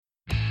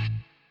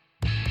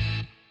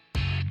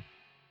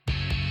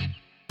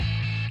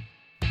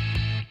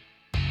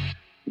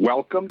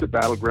Welcome to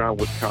Battleground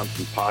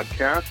Wisconsin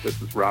podcast.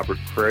 This is Robert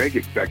Craig,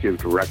 Executive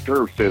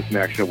Director of Citizen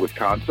Action of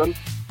Wisconsin.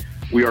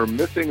 We are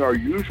missing our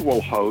usual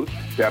host,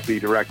 Deputy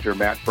Director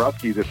Matt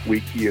Brusky. This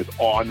week he is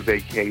on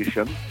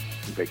vacation,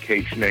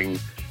 vacationing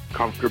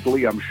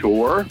comfortably, I'm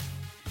sure.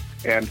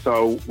 And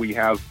so we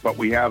have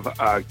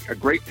a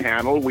great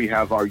panel. We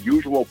have our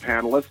usual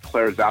panelist,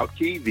 Claire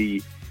Zautke,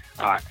 the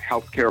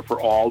Healthcare for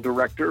All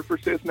Director for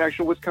Citizen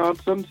Action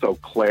Wisconsin. So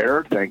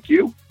Claire, thank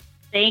you.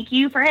 Thank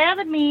you for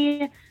having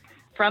me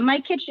from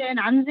my kitchen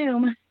on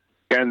Zoom.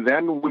 And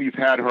then we've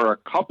had her a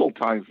couple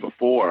times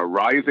before, a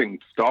rising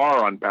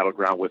star on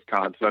Battleground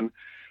Wisconsin,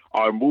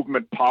 our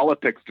Movement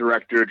Politics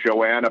Director,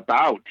 Joanna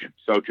Bouch.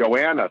 So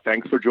Joanna,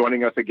 thanks for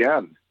joining us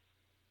again.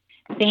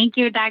 Thank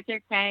you,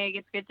 Dr. Craig.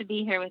 It's good to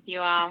be here with you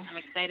all. I'm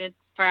excited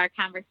for our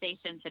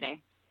conversation today.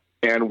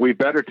 And we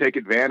better take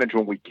advantage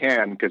when we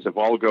can, because if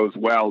all goes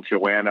well,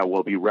 Joanna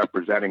will be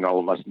representing all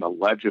of us in the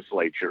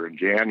legislature in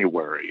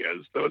January.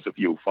 As those of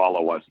you who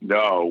follow us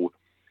know,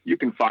 you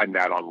can find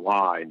that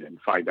online and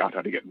find out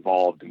how to get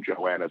involved in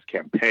Joanna's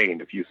campaign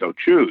if you so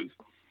choose.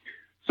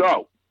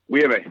 So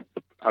we have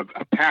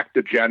a packed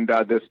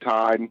agenda this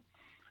time.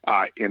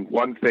 And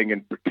one thing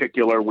in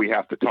particular we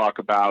have to talk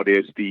about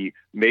is the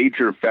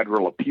major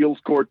federal appeals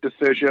court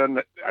decision,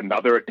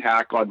 another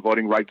attack on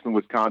voting rights in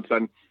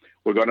Wisconsin.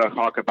 We're going to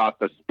talk about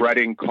the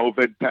spreading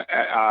COVID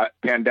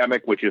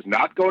pandemic, which is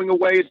not going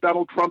away, as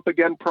Donald Trump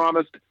again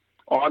promised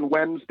on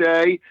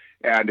Wednesday,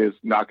 and is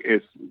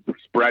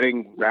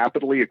spreading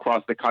rapidly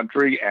across the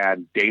country,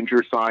 and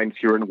danger signs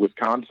here in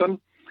Wisconsin.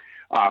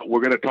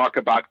 We're going to talk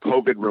about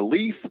COVID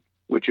relief,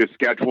 which is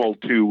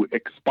scheduled to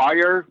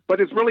expire, but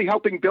is really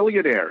helping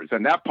billionaires,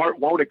 and that part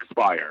won't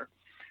expire.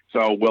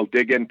 So we'll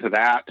dig into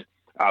that.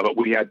 But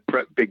we had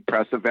big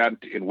press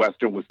event in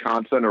Western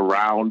Wisconsin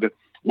around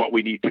what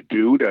we need to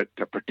do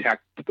to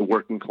protect the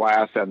working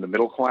class and the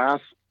middle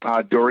class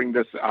during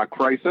this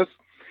crisis.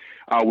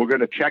 We're going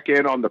to check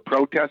in on the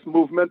protest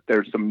movement.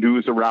 There's some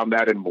news around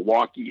that in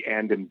Milwaukee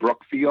and in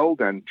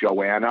Brookfield, and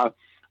Joanna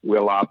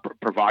will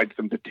provide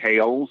some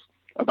details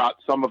about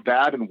some of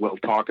that, and we'll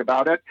talk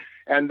about it.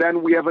 And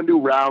then we have a new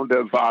round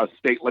of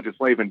state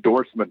legislative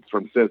endorsements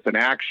from Citizen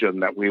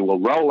Action that we will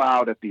roll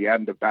out at the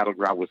end of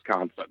Battleground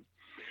Wisconsin.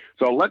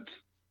 So let's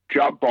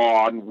jump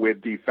on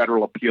with the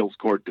federal appeals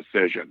court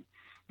decision.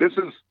 This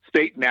is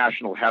state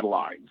national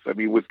headlines. I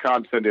mean,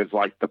 Wisconsin is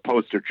like the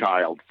poster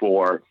child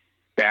for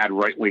bad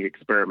right-wing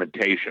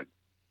experimentation.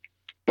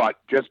 But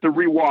just to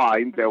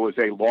rewind, there was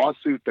a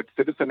lawsuit that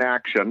Citizen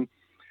Action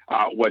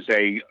was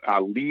a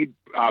lead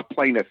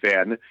plaintiff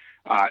in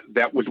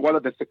that was one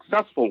of the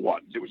successful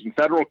ones. It was in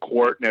federal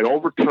court, and it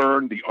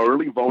overturned the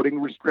early voting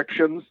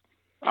restrictions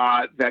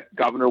that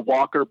Governor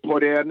Walker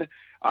put in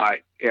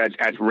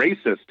as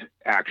racist,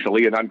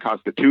 actually, and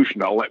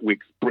unconstitutional.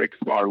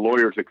 Our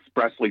lawyers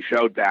expressly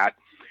showed that.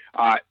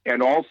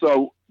 And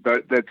also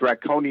the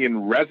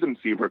draconian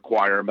residency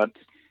requirements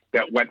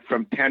that went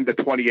from 10 to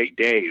 28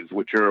 days,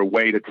 which are a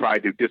way to try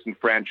to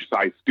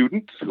disenfranchise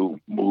students who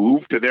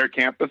move to their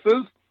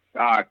campuses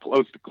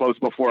close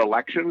before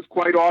elections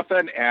quite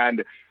often,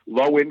 and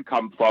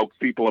low-income folks,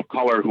 people of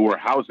color who are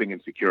housing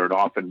insecure and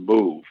often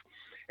move.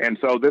 And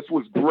so this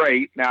was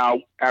great.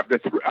 Now, after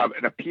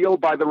an appeal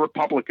by the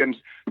Republicans,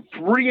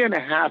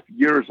 3.5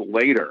 years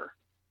later,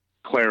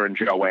 Claire and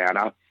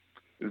Joanna,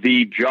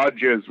 the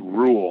judges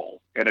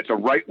rule, and it's a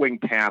right-wing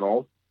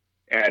panel,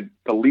 and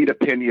the lead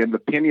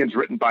opinion's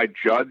written by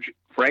Judge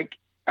Frank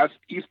S.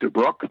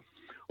 Easterbrook,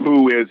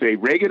 who is a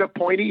Reagan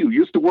appointee who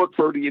used to work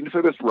for the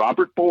infamous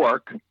Robert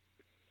Bork,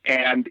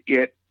 and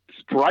it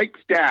strikes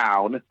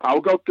down.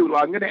 I'm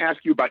going to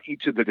ask you about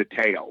each of the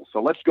details.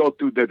 So let's go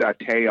through the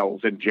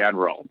details in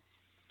general.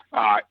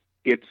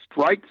 It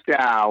strikes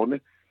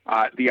down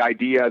the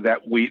idea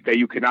that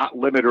you cannot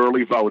limit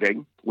early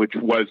voting, which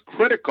was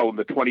critical in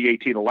the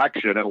 2018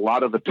 election, and a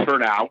lot of the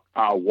turnout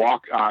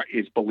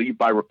is believed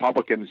by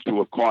Republicans to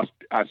have cost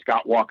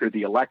Scott Walker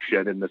the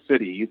election in the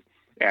cities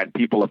and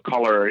people of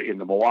color in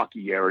the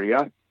Milwaukee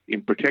area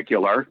in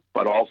particular,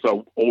 but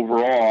also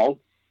overall.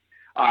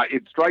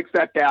 It strikes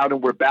that down,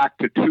 and we're back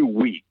to 2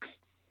 weeks.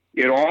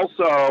 It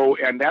also,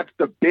 and that's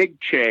the big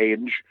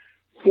change,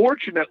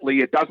 fortunately,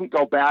 it doesn't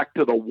go back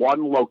to the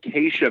one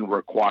location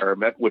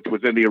requirement, which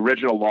was in the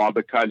original law,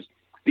 because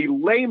the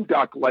lame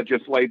duck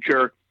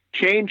legislature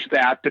changed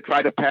that to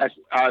try to pass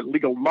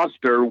legal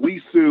muster.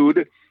 We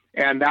sued,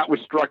 and that was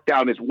struck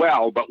down as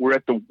well, but we're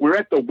at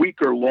the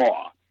weaker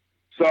law.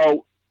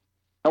 So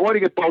I want to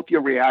get both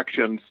your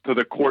reactions to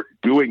the court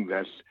doing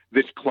this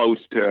close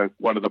to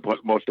one of the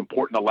most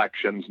important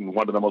elections in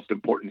one of the most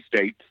important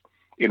states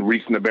in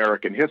recent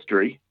American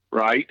history,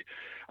 right?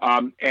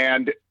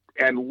 And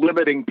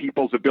limiting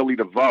people's ability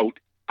to vote,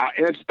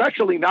 and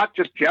especially not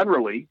just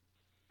generally,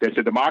 there's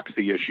a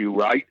democracy issue,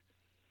 right?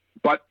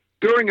 But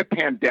during a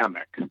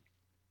pandemic.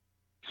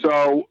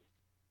 So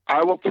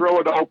I will throw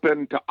it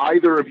open to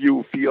either of you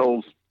who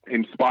feels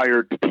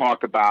inspired to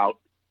talk about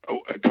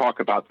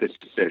this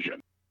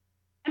decision.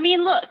 I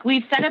mean, look,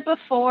 we've said it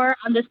before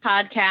on this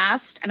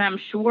podcast, and I'm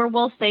sure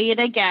we'll say it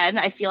again.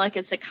 I feel like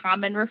it's a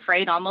common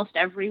refrain almost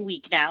every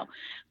week now.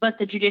 But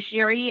the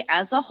judiciary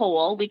as a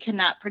whole, we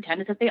cannot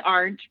pretend as if they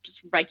aren't just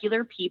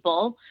regular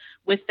people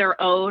with their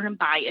own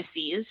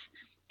biases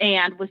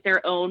and with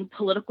their own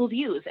political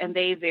views. And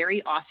they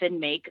very often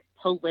make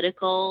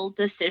political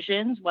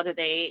decisions, whether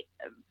they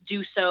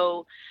do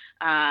so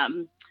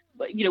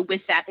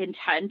with that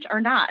intent or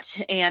not.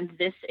 And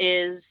this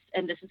is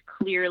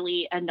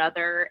clearly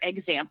another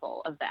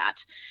example of that.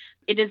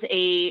 It is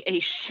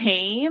a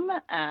shame,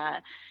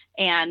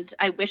 and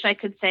I wish I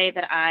could say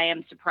that I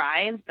am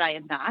surprised, but I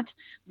am not,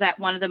 that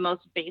one of the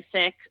most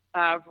basic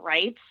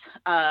rights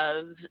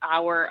of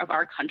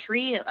our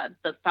country, one of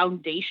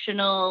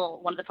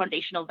the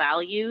foundational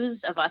values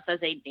of us as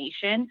a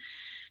nation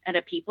and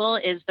a people,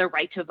 is the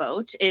right to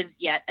vote, is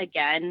yet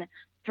again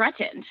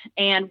threatened.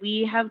 And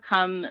we have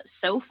come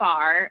so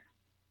far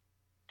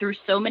through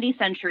so many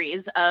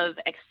centuries of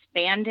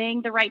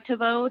expanding the right to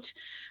vote,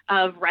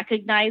 of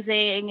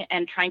recognizing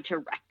and trying to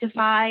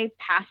rectify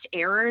past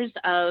errors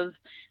of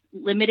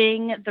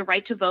limiting the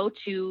right to vote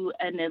to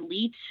an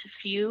elite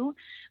few.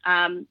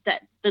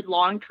 That the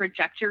long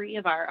trajectory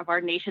of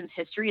our nation's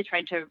history is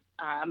trying to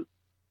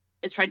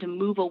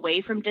move away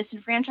from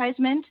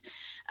disenfranchisement,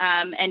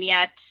 and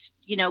yet,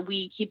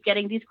 we keep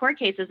getting these court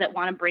cases that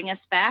want to bring us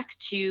back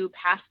to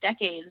past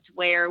decades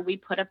where we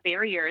put up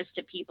barriers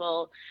to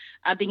people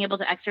being able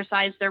to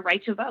exercise their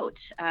right to vote.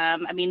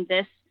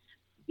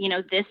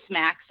 This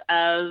smacks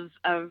of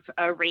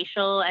a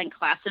racial and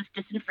classist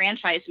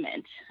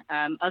disenfranchisement,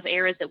 of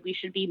eras that we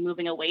should be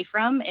moving away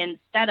from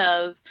instead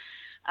of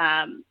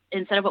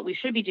what we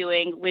should be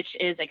doing, which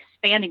is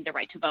expanding the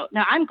right to vote.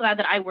 Now, I'm glad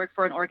that I work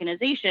for an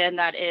organization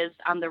that is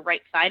on the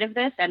right side of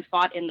this and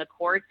fought in the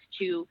courts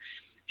to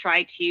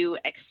try to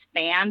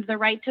expand the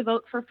right to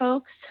vote for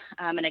folks,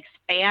 and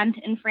expand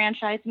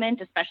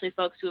enfranchisement, especially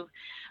folks who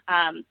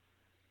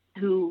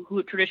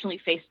have traditionally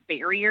faced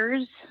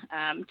barriers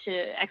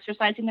to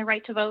exercising the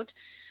right to vote.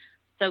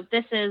 So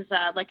this is,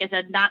 like I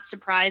said, not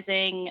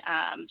surprising,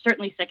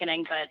 certainly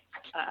sickening, but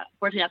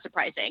unfortunately not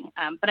surprising.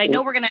 But I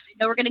know we're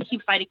gonna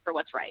keep fighting for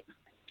what's right.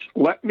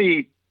 Let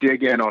me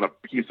dig in on a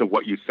piece of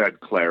what you said,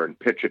 Claire, and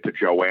pitch it to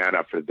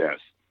Joanna for this.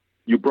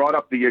 You brought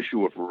up the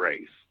issue of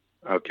race,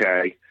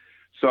 okay?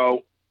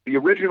 So the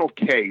original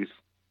case,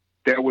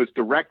 there was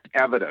direct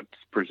evidence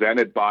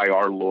presented by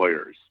our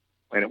lawyers,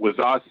 and it was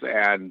us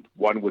and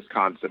One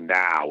Wisconsin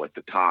Now at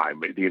the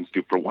time, the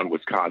Institute for One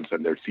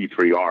Wisconsin, their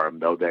C3 arm,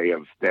 though they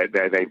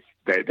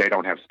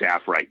don't have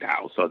staff right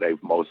now, so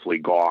they've mostly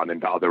gone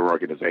into other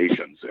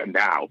organizations and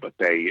now, but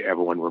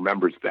everyone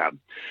remembers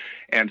them.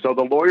 And so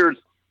the lawyers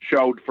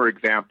showed, for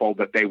example,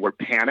 that they were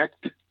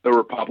panicked, the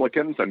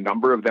Republicans, a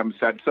number of them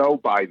said so,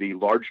 by the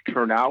large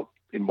turnout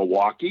in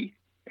Milwaukee.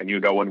 And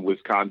in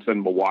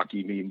Wisconsin,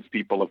 Milwaukee means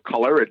people of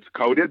color. It's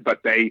coded, but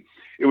it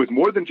was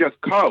more than just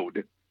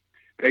code.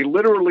 They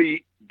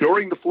literally,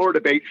 during the floor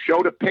debate,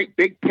 showed a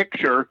big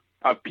picture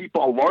of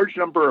people, a large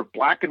number of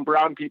black and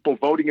brown people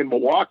voting in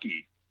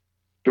Milwaukee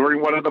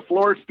during one of the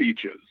floor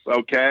speeches,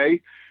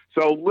 okay?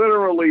 So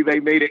literally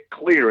they made it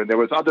clear, and there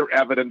was other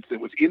evidence.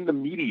 It was in the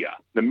media.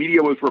 The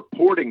media was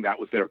reporting that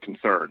was their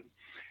concern.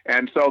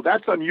 And so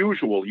that's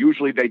unusual.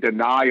 Usually they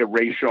deny a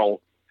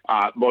racial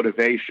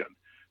motivation.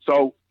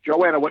 So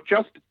Joanna, what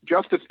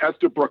Justice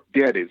Estabrook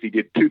did is he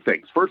did two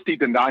things. First, he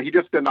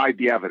just denied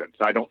the evidence.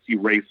 I don't see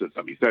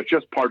racism. He said it's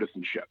just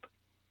partisanship.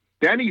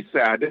 Then he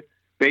said,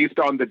 based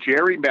on the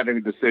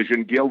gerrymandering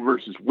decision, Gill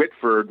versus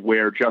Whitford,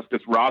 where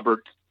Justice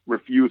Roberts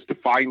refused to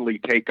finally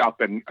take up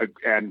and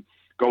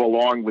go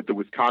along with the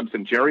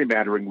Wisconsin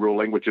gerrymandering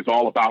ruling, which is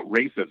all about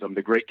racism,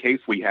 the great case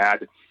we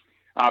had.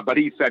 But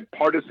he said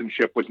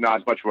partisanship was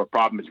not as much of a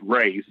problem as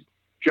race.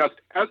 Judge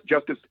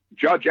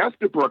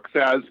Estabrook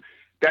says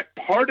that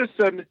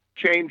partisan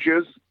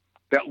changes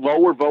that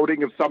lower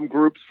voting of some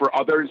groups for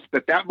others,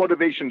 that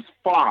motivation's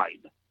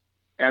fine.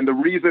 And the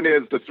reason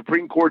is the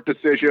Supreme Court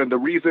decision. The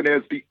reason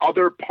is the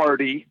other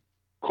party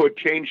could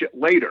change it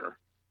later.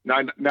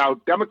 Now,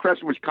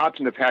 Democrats in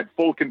Wisconsin have had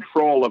full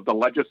control of the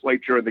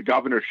legislature and the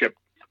governorship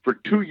for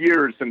 2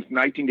 years since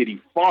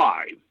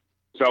 1985.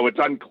 So it's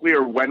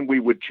unclear when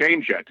we would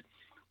change it.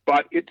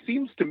 But it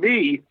seems to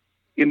me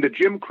in the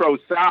Jim Crow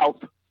South,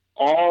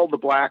 all the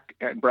black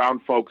and brown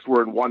folks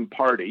were in one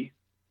party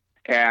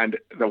and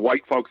the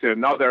white folks in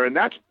another. And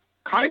that's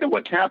kind of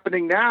what's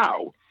happening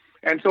now.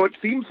 And so it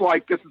seems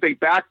like this is a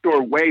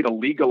backdoor way to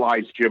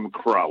legalize Jim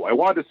Crow. I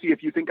wanted to see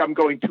if you think I'm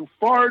going too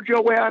far,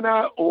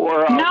 Joanna,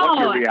 or no, what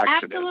your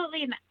reaction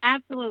is.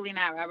 Absolutely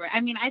not, Robert.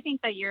 I mean, I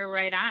think that you're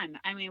right on.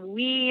 I mean,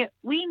 we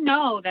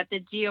know that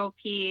the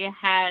GOP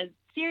has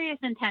serious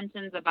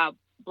intentions about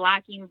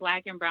blocking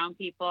black and brown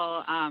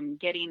people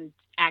getting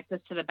access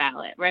to the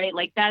ballot, right?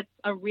 Like that's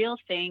a real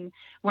thing.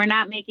 We're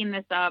not making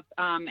this up.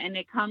 And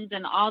it comes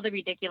in all the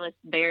ridiculous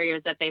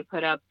barriers that they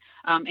put up,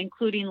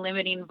 including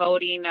limiting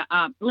voting,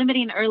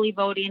 limiting early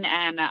voting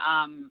and,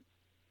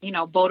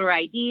 voter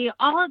ID.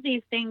 All of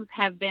these things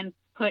have been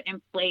put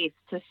in place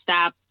to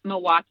stop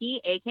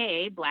Milwaukee,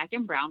 aka Black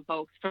and brown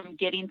folks, from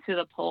getting to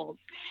the polls.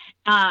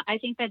 I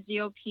think that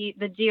the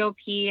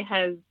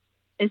GOP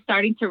is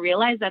starting to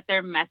realize that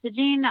their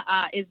messaging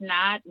is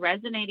not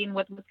resonating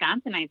with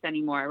Wisconsinites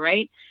anymore,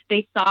 right?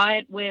 They saw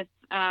it with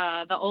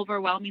the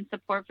overwhelming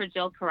support for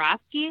Jill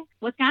Karofsky.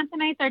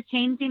 Wisconsinites are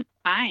changing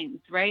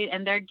minds, right?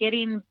 And they're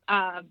getting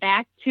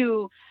back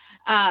to,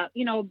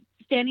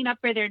 standing up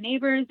for their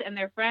neighbors and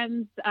their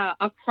friends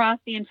across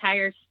the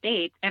entire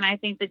state. And I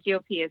think the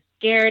GOP is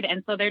scared.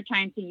 And so they're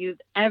trying to use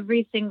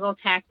every single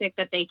tactic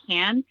that they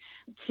can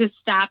to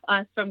stop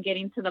us from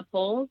getting to the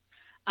polls.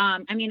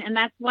 And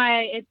that's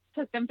why it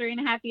took them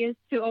 3.5 years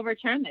to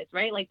overturn this,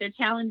 right? Like, they're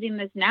challenging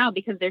this now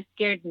because they're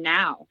scared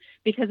now,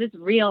 because it's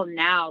real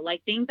now.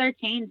 Like, things are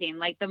changing.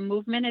 Like, the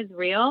movement is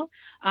real.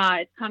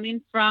 It's coming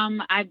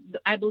from,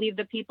 I believe,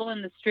 the people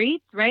in the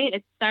streets, right?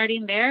 It's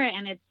starting there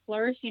and it's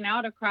flourishing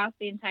out across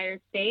the entire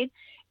state.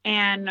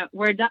 And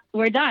we're done.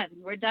 We're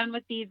done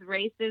with these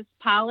racist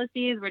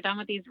policies. We're done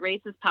with these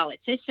racist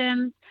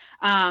politicians.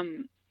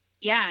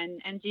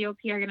 And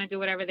GOP are going to do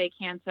whatever they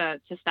can to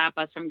stop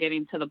us from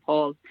getting to the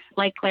polls.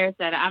 Like Claire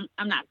said,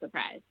 I'm not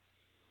surprised.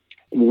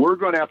 We're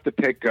going to have to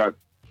take a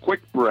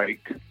quick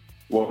break.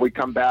 When we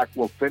come back,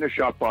 we'll finish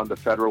up on the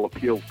federal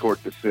appeals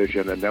court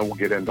decision, and then we'll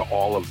get into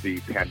all of the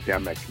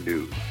pandemic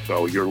news.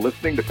 So you're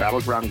listening to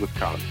Battleground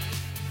Wisconsin.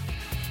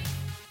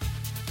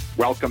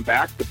 Welcome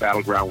back to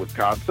Battleground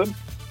Wisconsin.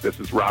 This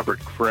is Robert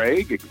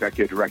Craig,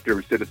 Executive Director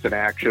of Citizen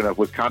Action of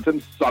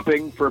Wisconsin,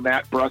 subbing for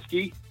Matt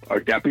Brusky, our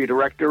Deputy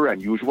Director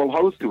and usual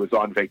host, who is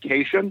on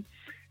vacation.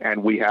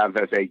 And we have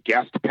as a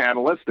guest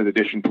panelist, in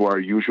addition to our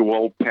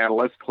usual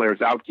panelists, Claire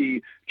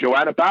Zautke,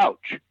 Joanna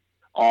Bouch,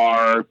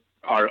 our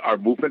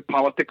movement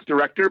politics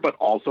director, but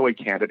also a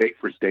candidate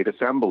for state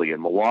assembly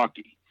in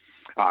Milwaukee.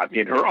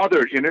 In her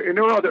other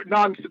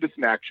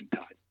non-citizen action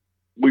time,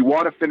 we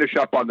want to finish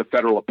up on the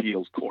federal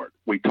appeals court.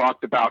 We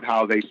talked about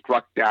how they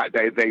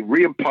they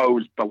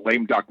reimposed the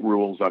lame duck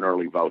rules on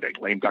early voting,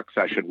 lame duck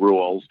session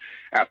rules,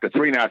 after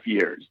 3.5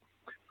 years.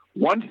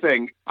 One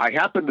thing I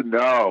happen to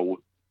know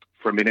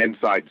from an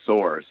inside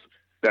source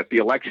that the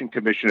Election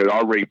Commission had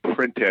already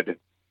printed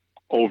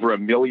over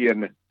 1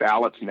 million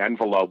ballots and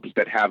envelopes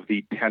that have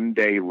the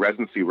 10-day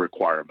residency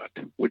requirement,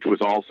 which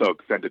was also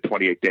extended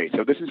 28 days.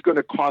 So this is going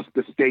to cost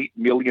the state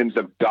millions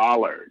of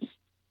dollars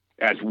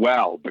as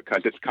well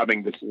because it's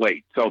coming this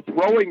late. So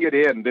throwing it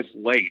in this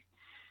late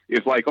is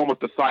like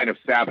almost a sign of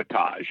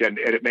sabotage, and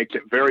it makes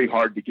it very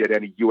hard to get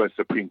any U.S.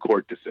 Supreme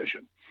Court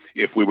decision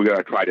if we were going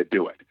to try to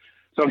do it.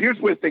 So here's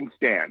where things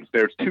stand.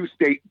 There's two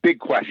big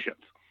questions.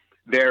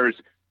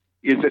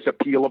 Is this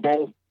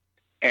appealable?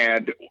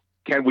 And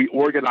can we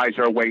organize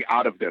our way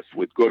out of this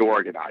with good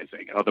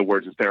organizing? In other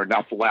words, is there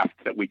enough left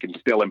that we can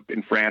still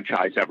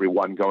enfranchise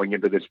everyone going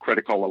into this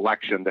critical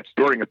election that's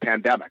during a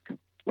pandemic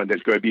when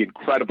there's going to be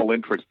incredible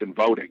interest in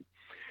voting?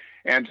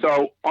 And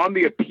so on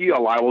the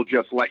appeal, I will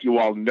just let you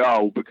all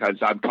know, because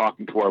I'm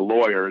talking to our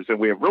lawyers and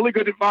we have really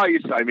good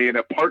advice. I mean,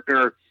 a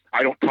partner,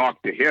 I don't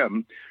talk to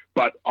him,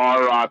 but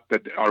our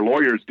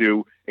lawyers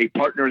do. A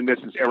partner in this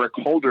is Eric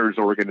Holder's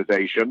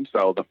organization,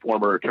 so the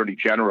former Attorney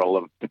General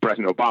of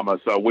President Obama.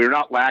 So we're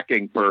not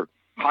lacking for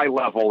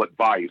high-level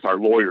advice. Our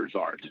lawyers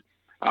aren't.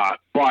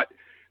 But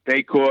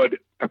they could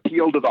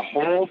appeal to the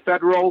whole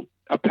federal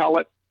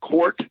appellate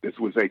court. This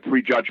was a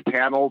 3-judge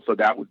panel, so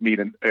that would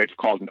mean it's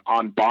called an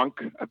en banc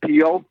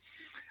appeal.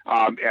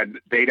 And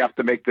they'd have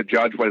to make the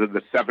judge whether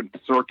the Seventh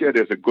Circuit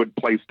is a good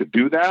place to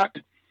do that.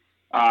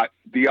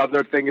 The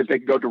other thing is they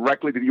can go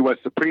directly to the U.S.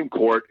 Supreme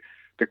Court.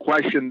 The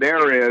question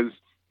there is,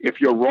 if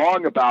you're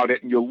wrong about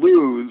it and you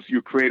lose,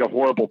 you create a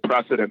horrible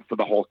precedent for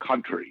the whole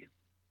country.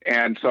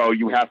 And so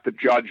you have to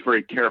judge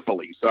very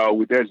carefully.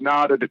 So there's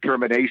not a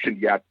determination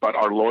yet, but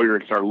our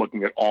lawyers are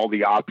looking at all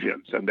the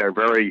options, and they're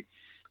very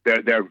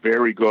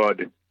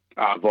good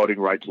voting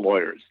rights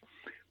lawyers.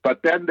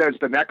 But then there's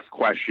the next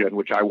question,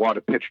 which I want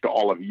to pitch to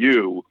all of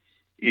you,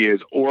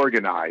 is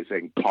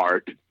organizing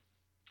part.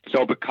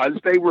 So because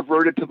they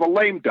reverted to the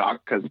lame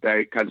duck, because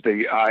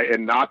they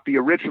and not the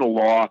original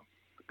law,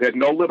 there's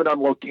no limit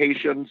on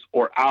locations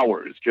or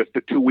hours, just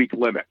a 2-week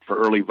limit for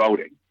early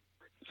voting.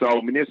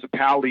 So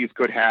municipalities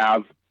could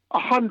have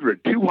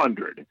 100,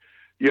 200.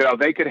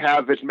 They could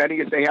have as many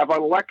as they have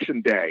on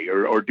election day,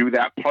 or do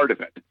that part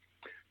of it.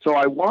 So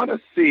I want to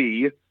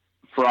see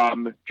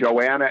from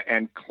Joanna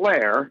and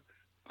Claire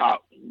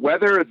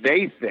whether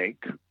they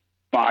think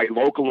by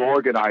local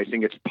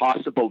organizing it's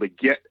possible to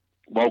get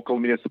local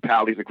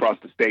municipalities across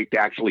the state to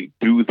actually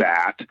do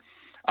that,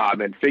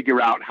 and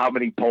figure out how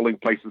many polling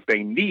places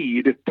they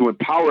need to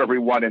empower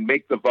everyone and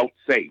make the vote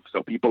safe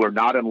so people are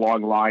not in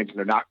long lines and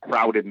they're not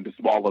crowded into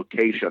small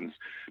locations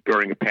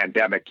during a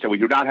pandemic. So we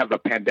do not have a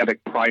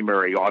pandemic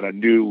primary on a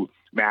new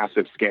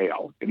massive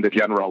scale in the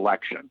general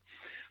election.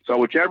 So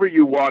whichever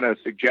you want to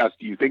suggest,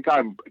 you think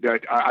I'm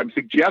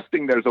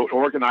suggesting there's an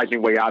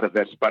organizing way out of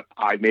this, but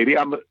maybe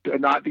I'm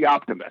not the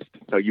optimist.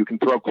 So you can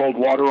throw cold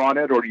water on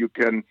it, or you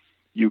can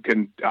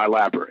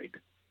elaborate.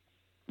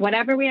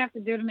 whatever we have to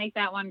do to make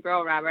that one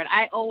grow, Robert.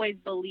 I always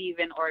believe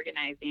in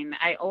organizing.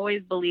 I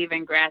always believe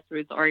in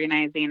grassroots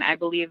organizing. I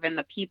believe in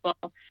the people.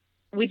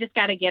 We just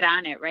got to get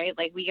on it, right?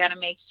 Like, we got to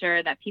make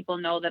sure that people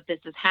know that this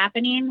is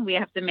happening. We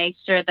have to make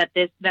sure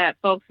that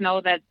folks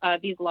know that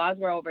these laws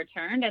were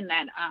overturned and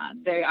that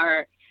they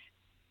are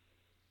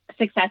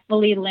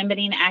successfully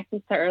limiting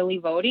access to early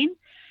voting.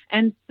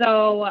 And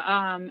so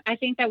I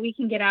think that we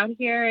can get out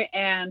here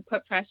and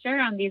put pressure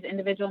on these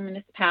individual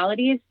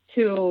municipalities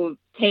to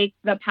take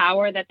the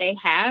power that they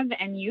have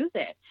and use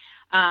it.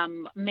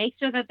 Make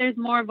sure that there's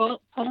more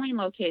polling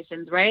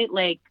locations, right?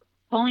 Like,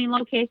 polling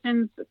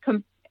locations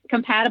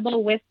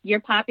compatible with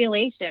your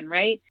population,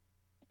 right?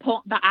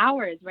 The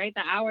hours, right?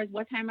 The hours,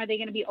 what time are they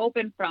going to be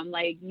open from?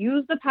 Like,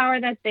 use the power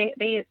that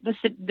the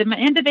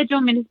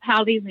individual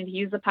municipalities need to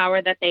use the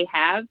power that they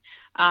have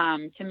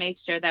to make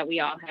sure that we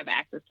all have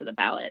access to the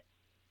ballot.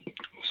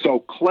 So,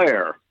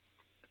 Claire,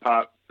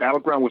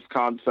 Battleground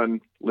Wisconsin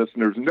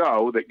listeners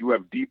know that you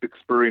have deep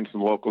experience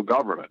in local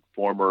government,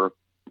 former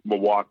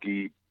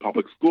Milwaukee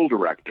public school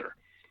director.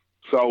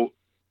 So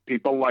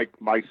people like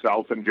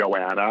myself and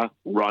Joanna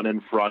run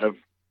in front of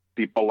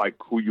people like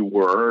who you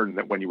were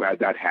and when you had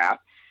that hat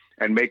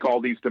and make all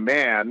these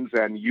demands,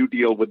 and you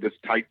deal with this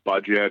tight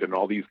budget and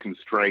all these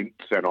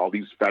constraints and all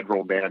these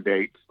federal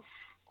mandates.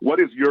 What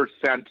is your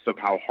sense of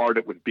how hard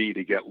it would be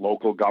to get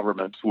local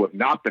governments who have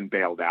not been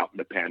bailed out in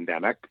the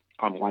pandemic,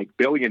 unlike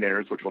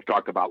billionaires, which we'll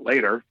talk about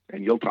later,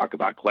 and you'll talk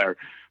about, Claire,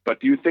 but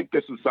do you think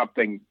this is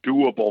something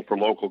doable for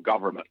local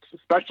governments,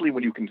 especially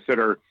when you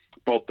consider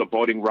both the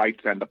voting rights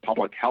and the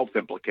public health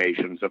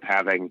implications of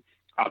having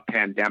a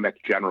pandemic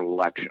general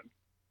election?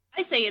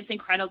 I say it's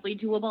incredibly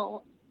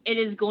doable. It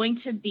is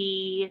going to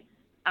be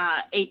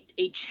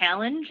a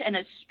challenge and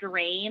a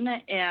strain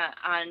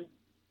on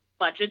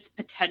budgets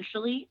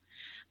potentially,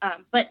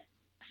 but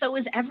so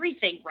is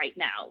everything right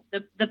now.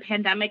 The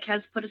pandemic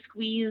has put a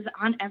squeeze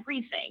on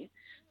everything.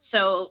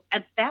 So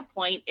at that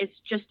point, it's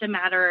just a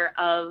matter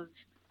of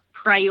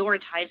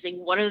prioritizing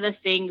what are the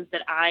things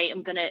that I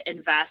am going to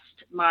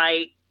invest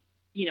my,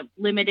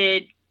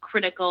 limited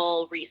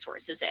critical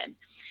resources in.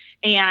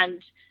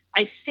 And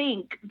I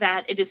think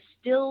that it is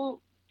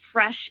still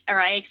fresh, or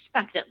I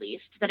expect at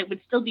least that it would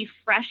still be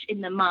fresh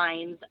in the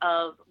minds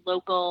of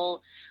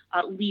local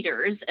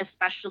leaders,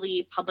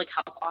 especially public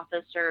health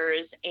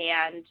officers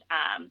and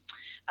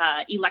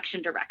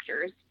election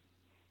directors,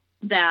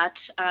 that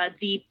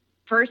the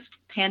first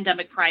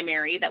pandemic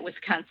primary that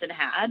Wisconsin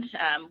had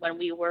when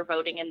we were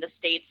voting in the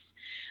state's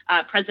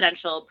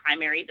presidential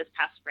primary this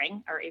past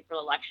spring, or April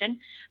election,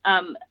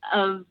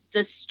 of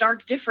the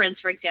stark difference,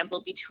 for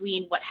example,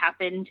 between what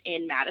happened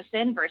in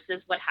Madison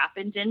versus what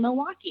happened in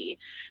Milwaukee,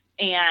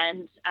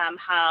 and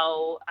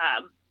how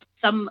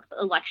some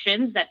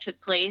elections that took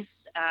place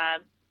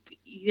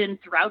even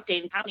throughout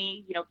Dane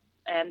County,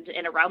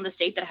 and around the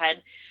state that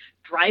had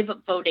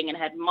drive-up voting and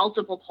had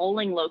multiple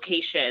polling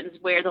locations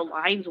where the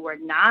lines were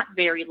not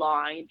very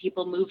long and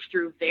people moved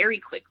through very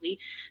quickly,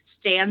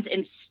 stands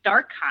in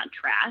stark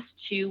contrast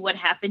to what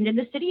happened in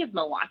the city of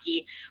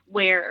Milwaukee,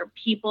 where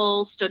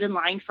people stood in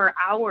line for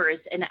hours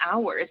and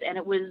hours, and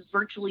it was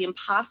virtually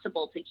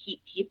impossible to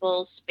keep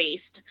people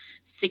spaced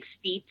 6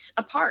 feet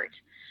apart.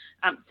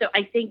 So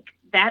I think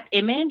that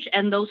image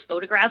and those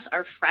photographs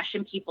are fresh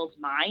in people's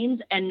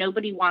minds, and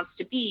nobody wants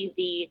to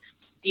be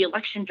the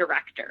election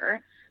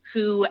director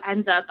who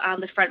ends up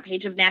on the front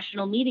page of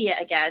national media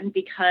again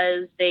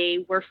because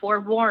they were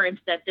forewarned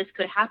that this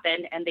could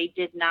happen, and they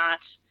did not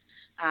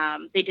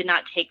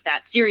take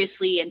that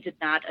seriously and did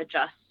not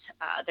adjust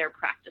their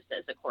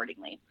practices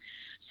accordingly.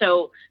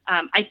 So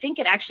I think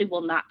it actually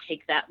will not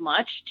take that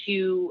much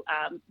to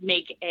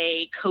make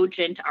a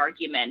cogent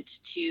argument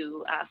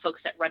to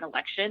folks that run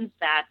elections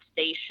that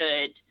they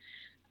should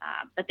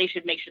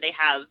make sure they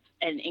have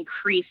an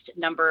increased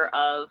number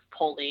of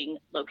polling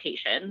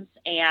locations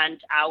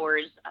and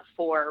hours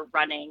for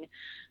running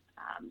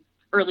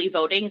early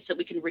voting so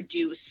we can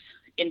reduce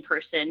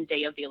in-person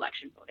day of the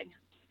election voting.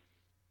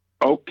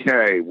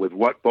 Okay, with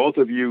what both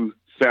of you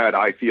said,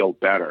 I feel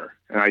better.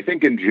 And I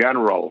think in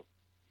general,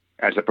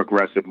 as a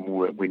progressive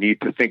movement, we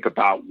need to think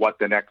about what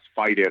the next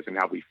fight is and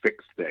how we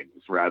fix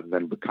things rather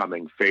than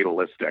becoming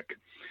fatalistic.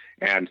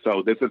 And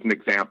so this is an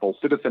example.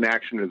 Citizen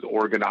Action is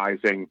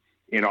organizing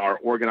in our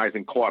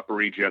organizing co-op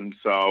region.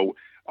 So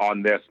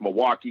on this,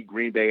 Milwaukee,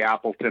 Green Bay,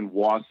 Appleton,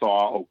 Wausau,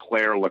 Eau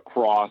Claire, La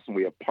Crosse, and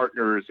we have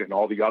partners in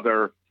all the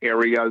other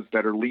areas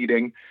that are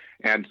leading.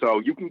 And so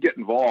you can get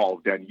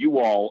involved, and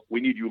we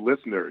need you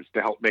listeners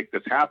to help make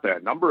this happen. A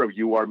number of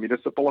you are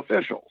municipal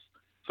officials.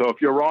 So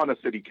if you're on a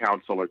city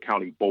council or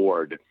county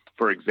board,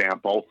 for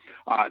example,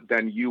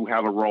 then you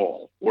have a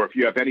role. Or if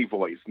you have any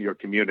voice in your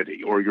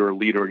community, or you're a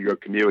leader in your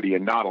community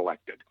and not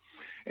elected.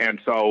 And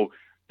so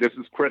this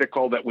is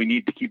critical that we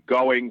need to keep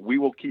going. We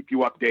will keep you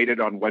updated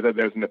on whether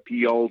there's an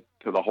appeal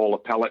to the whole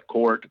appellate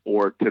court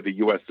or to the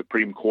U.S.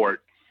 Supreme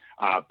Court,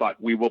 but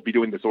we will be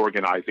doing this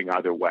organizing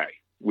either way.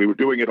 We were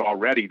doing it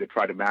already to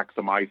try to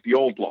maximize the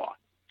old law.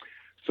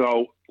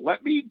 So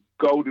let me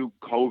go to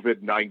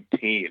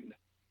COVID-19.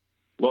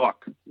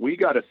 Look, we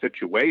got a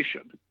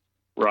situation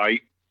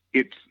right?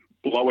 It's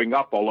blowing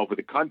up all over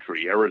the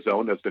country.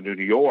 Arizona's the new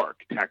New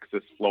York,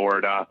 Texas,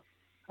 Florida,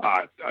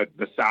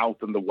 the South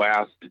and the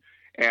West,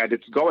 and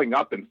it's going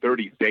up in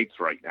 30 states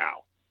right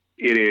now.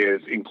 It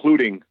is,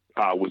 including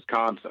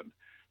Wisconsin.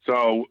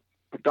 So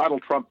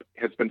Donald Trump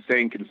has been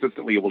saying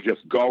consistently it will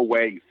just go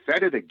away.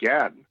 Said it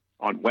again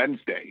on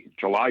Wednesday,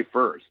 July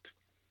 1st.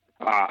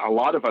 A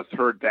lot of us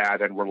heard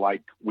that and were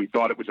like, we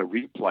thought it was a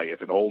replay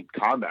of an old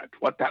comment.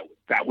 What,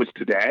 that was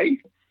today?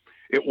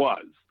 It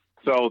was.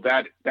 So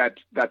that's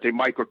a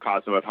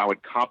microcosm of how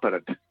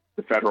incompetent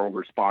the federal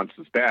response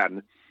has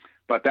been.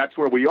 But that's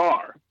where we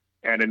are.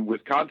 And in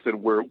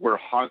Wisconsin, we're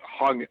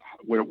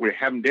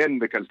hemmed in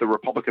because the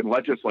Republican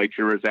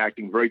legislature is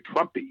acting very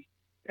Trumpy.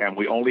 And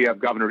we only have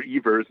Governor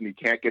Evers, and he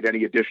can't get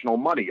any additional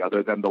money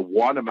other than the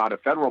one amount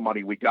of federal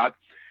money we got.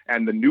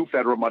 And the new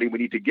federal money we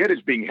need to get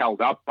is being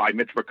held up by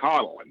Mitch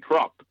McConnell and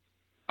Trump,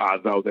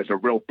 though there's a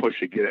real push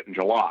to get it in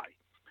July.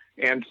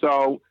 And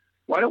so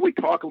why don't we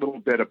talk a little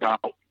bit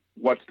about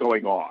what's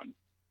going on?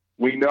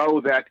 We know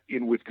that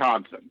in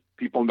Wisconsin,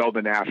 people know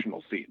the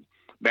national scene.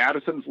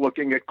 Madison's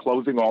looking at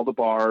closing all the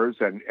bars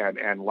and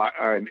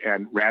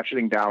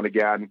ratcheting down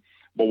again.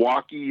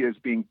 Milwaukee is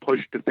being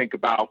pushed to think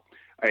about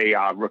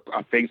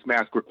a face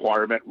mask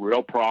requirement,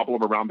 real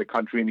problem around the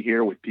country in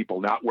here with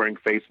people not wearing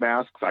face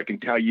masks. I can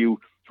tell you,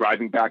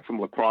 driving back from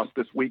La Crosse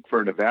this week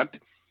for an event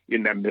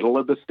in the middle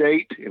of the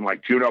state, in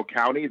like Juneau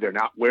County, they're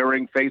not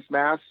wearing face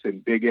masks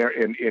in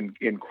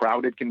in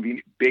crowded,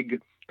 convenient,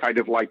 big kind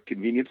of like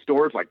convenience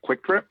stores, like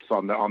Quick Trips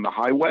on the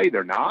highway.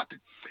 They're not.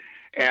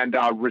 And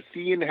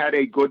Racine had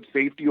a good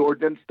safety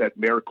ordinance that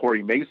Mayor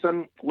Corey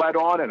Mason led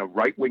on, and a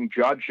right-wing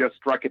judge just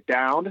struck it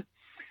down.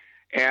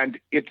 And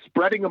it's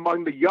spreading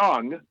among the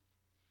young,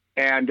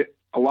 and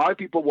a lot of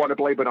people want to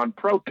blame it on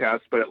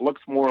protests, but it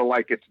looks more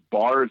like it's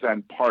bars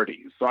and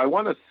parties. So I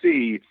want to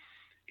see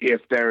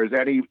if there's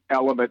any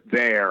element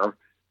there,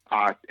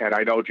 and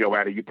I know,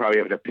 Joanna, you probably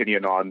have an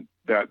opinion on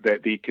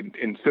the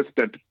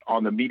insistent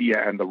on the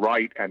media and the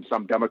right and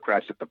some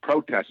Democrats that the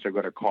protests are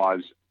going to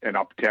cause an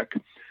uptick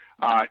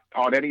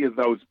on any of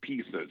those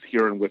pieces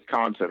here in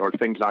Wisconsin, or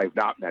things I've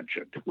not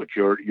mentioned, which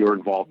you're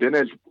involved in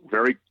as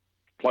very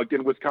plugged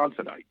in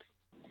Wisconsinites.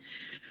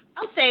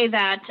 I'll say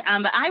that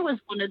I was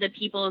one of the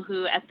people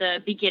who, at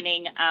the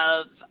beginning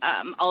of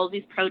all of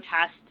these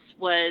protests,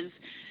 was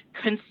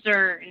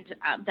concerned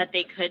that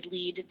they could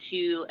lead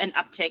to an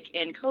uptick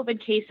in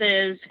COVID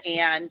cases.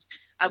 And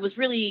I was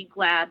really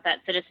glad that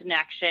Citizen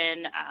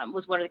Action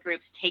was one of the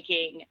groups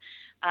taking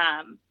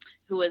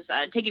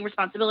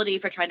responsibility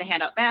for trying to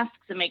hand out masks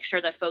and make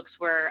sure that folks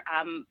were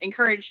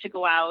encouraged to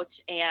go out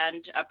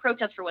and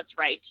protest for what's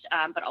right,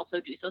 but also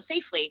do so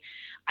safely.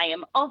 I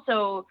am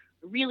also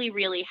really,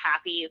 really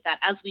happy that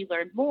as we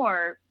learn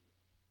more,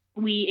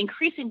 we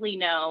increasingly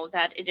know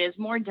that it is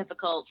more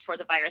difficult for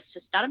the virus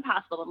to, not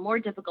impossible, but more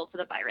difficult for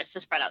the virus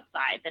to spread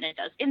outside than it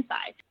does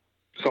inside.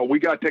 So we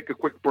got to take a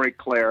quick break,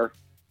 Claire.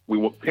 We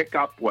will pick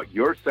up what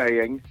you're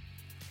saying.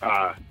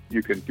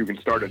 You can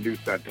start a new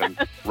sentence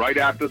right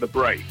after the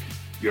break.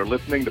 You're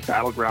listening to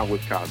Battleground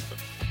Wisconsin.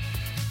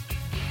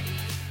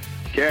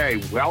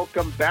 Okay,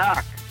 welcome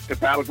back to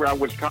Battleground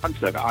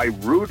Wisconsin. I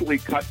rudely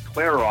cut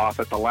Claire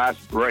off at the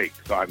last break,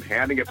 so I'm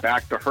handing it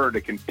back to her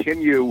to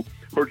continue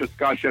her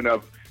discussion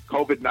of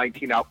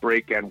COVID-19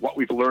 outbreak and what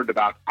we've learned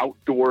about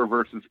outdoor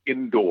versus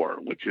indoor,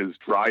 which is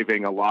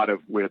driving a lot of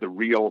where the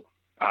real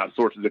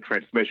sources of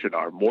transmission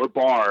are. More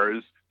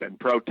bars than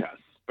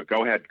protests. But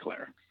go ahead,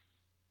 Claire.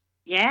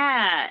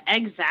 Yeah,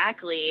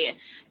 exactly.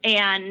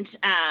 And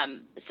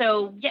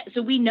so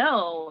we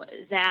know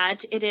that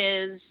it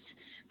is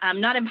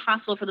not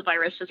impossible for the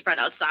virus to spread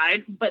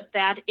outside, but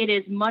that it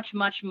is much,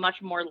 much, much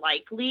more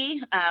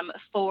likely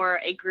for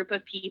a group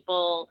of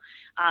people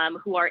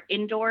who are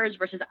indoors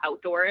versus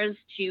outdoors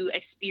to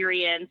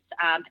experience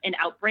an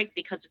outbreak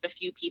because of a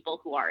few people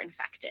who are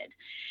infected.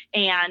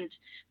 And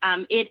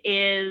it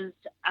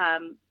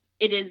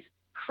is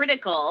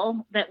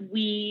critical that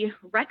we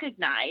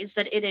recognize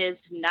that it is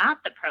not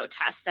the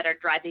protests that are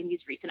driving these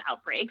recent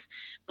outbreaks,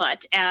 but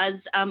as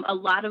a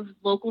lot of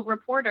local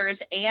reporters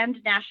and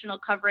national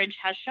coverage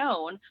has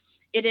shown,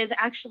 it is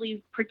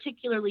actually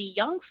particularly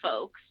young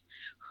folks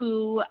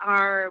who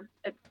are,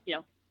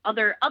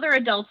 other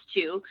adults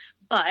too,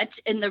 but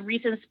in the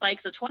recent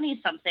spikes of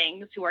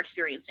 20-somethings who are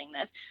experiencing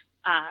this,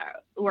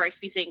 who are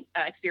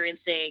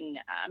experiencing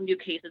new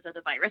cases of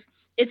the virus,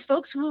 it's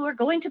folks who are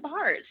going to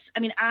bars.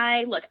 I mean,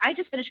 I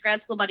just finished grad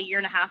school about a year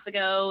and a half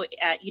ago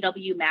at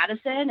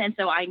UW-Madison, and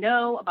so I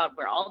know about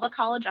where all the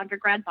college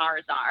undergrad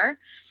bars are.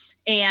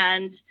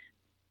 And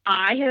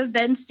I have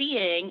been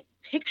seeing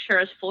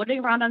pictures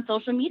floating around on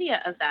social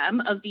media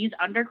of these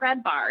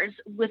undergrad bars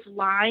with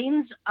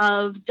lines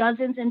of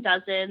dozens and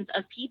dozens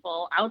of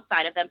people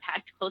outside of them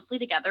packed closely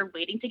together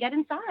waiting to get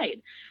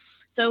inside.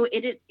 So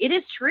it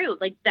is true.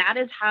 Like, that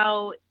is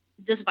how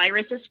this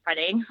virus is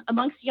spreading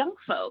amongst young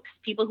folks,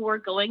 people who are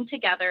going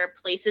together,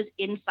 places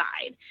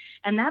inside.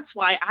 And that's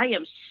why I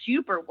am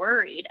super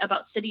worried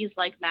about cities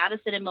like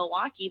Madison and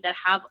Milwaukee that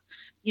have,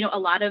 a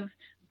lot of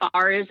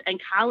bars and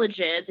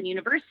colleges and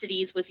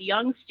universities with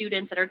young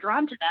students that are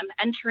drawn to them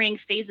entering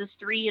phases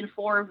 3 and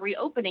 4 of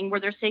reopening, where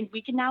they're saying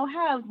we can now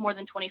have more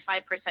than 25%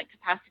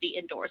 capacity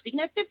indoors. We can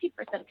have 50%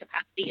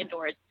 capacity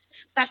indoors.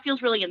 That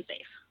feels really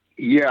unsafe.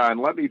 Yeah, and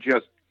let me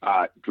just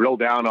drill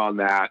down on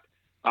that.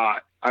 I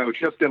was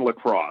just in La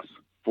Crosse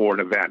for an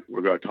event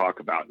we're going to talk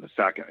about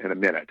in a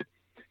minute.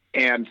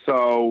 And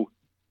so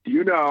do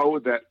you know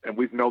that, and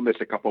we've known this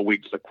a couple of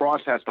weeks, La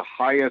Crosse has the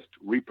highest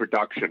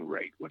reproduction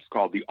rate, what's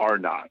called the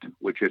R-naught,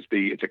 which is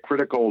it's a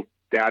critical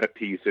data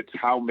piece. It's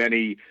how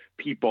many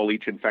people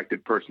each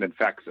infected person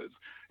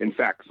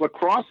infects. La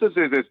Crosse's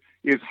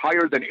is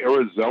higher than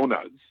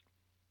Arizona's.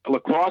 La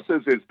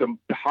Crosse's is the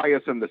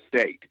highest in the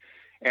state.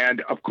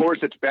 And of course,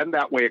 it's been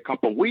that way a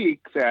couple of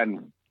weeks.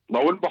 And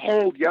lo and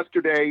behold,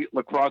 yesterday,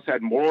 La Crosse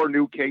had more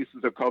new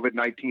cases of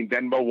COVID-19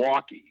 than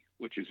Milwaukee,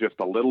 which is just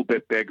a little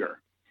bit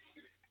bigger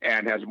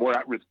and has more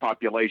at-risk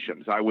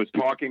populations. I was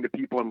talking to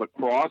people in La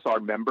Crosse, our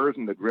members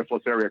in the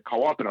Driftless Area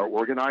Co-op and our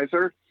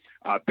organizer,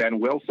 Ben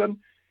Wilson,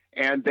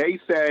 and they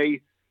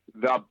say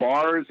the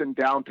bars in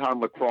downtown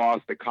La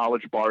Crosse, the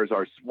college bars,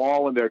 are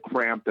small and they're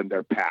cramped and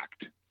they're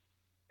packed.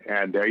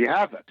 And there you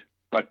have it.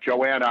 But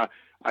Joanna,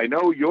 I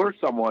know you're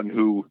someone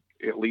who,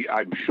 at least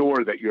I'm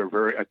sure that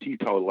you're a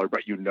teetotaler,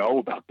 but you know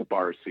about the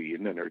bar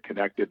scene and are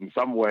connected in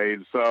some ways.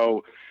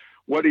 So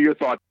what are your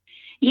thoughts?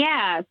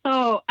 Yeah.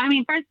 So, I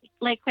mean, first,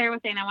 like Claire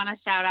was saying, I want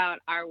to shout out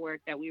our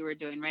work that we were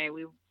doing, right?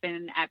 We've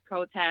been at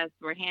protests.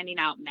 We're handing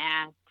out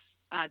masks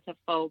to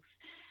folks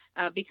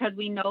because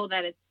we know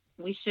that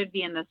we should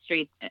be in the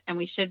streets and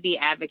we should be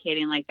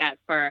advocating like that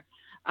for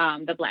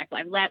the Black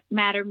Lives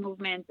Matter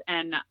movement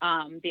and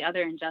the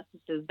other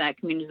injustices that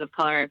communities of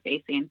color are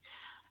facing.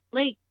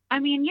 Like, I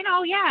mean,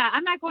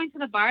 I'm not going to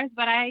the bars,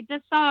 but I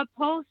just saw a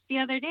post the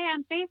other day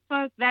on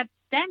Facebook that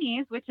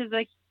Denny's, which is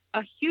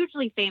a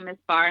hugely famous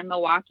bar in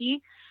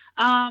Milwaukee,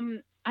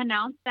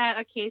 announced that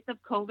a case of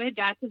COVID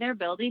got to their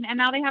building and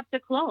now they have to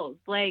close.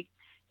 Like,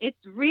 it's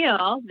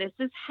real. This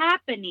is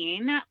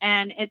happening.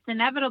 And it's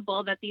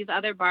inevitable that these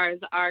other bars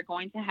are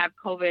going to have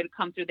COVID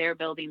come through their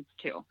buildings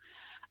too.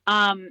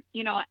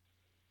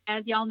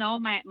 As y'all know,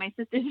 my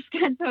sister just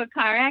got into a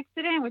car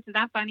accident, which is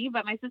not funny,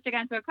 but my sister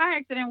got into a car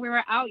accident. We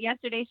were out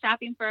yesterday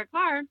shopping for a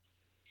car.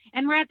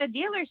 And we're at the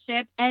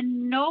dealership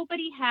and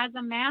nobody has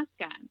a mask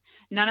on.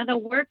 None of the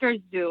workers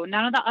do.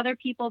 None of the other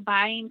people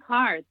buying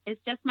cars.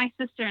 It's just my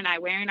sister and I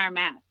wearing our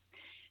masks.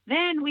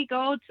 Then we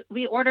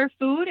order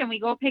food and we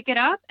go pick it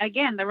up.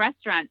 Again, the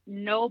restaurant,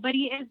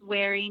 nobody is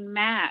wearing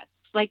masks.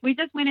 Like, we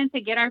just went in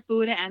to get our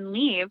food and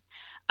leave.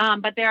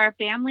 But there are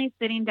families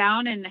sitting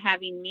down and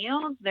having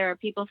meals. There are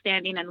people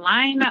standing in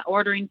line,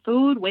 ordering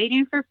food,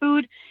 waiting for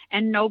food,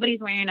 and nobody's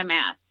wearing a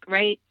mask,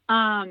 right?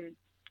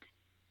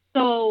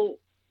 So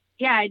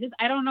yeah,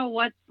 I don't know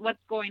what's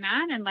going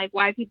on and like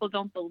why people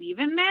don't believe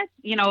in this.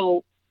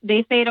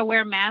 They say to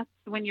wear masks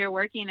when you're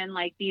working in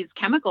like these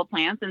chemical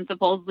plants, and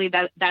supposedly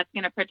that's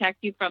going to protect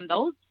you from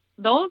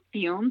those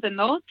fumes and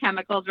those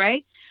chemicals,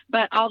 right?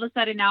 But all of a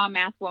sudden now a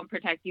mask won't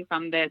protect you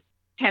from this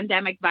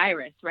pandemic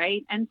virus,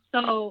 right? And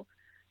so,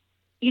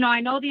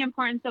 I know the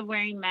importance of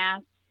wearing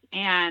masks,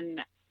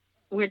 and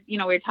we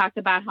talked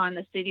about how in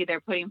the city they're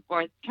trying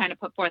to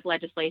put forth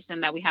legislation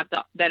that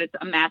that it's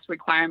a mask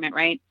requirement,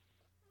 right?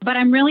 But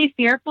I'm really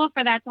fearful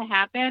for that to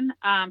happen,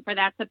 for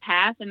that to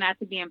pass and that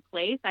to be in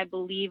place. I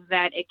believe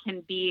that it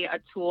can be a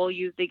tool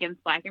used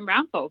against Black and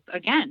brown folks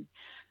again.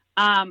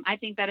 I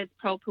think that it's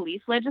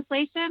pro-police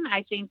legislation.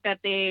 I think that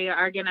they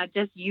are going to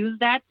just use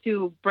that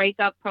to break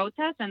up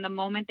protests. And the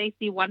moment they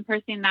see one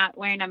person not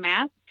wearing a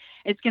mask,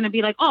 it's going to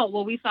be like, oh,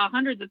 well, we saw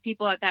hundreds of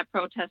people at that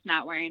protest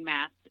not wearing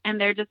masks. And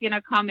they're just going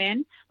to come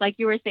in, like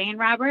you were saying,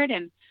 Robert,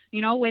 and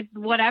with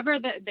whatever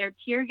their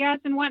tear gas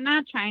and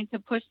whatnot, trying to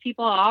push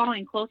people all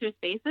in closer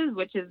spaces,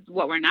 which is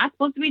what we're not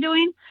supposed to be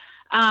doing.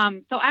 So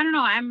I don't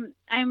know.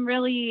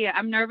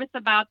 I'm nervous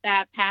about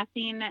that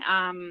passing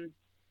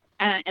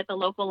at the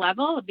local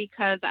level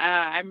because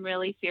I'm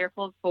really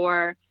fearful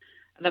for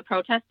the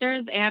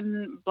protesters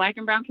and Black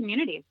and brown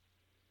communities.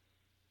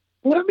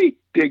 Let me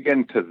dig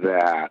into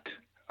that.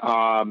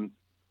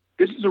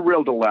 This is a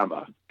real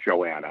dilemma,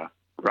 Joanna,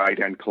 right,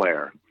 and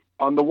Claire.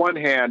 On the one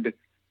hand,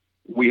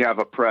 we have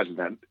a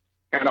president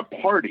and a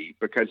party,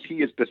 because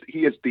he is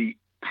the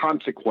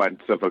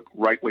consequence of a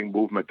right-wing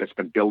movement that's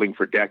been building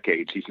for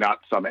decades. He's not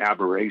some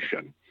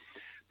aberration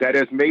that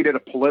has made it a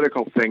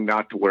political thing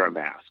not to wear a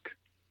mask.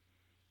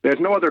 There's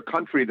no other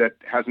country that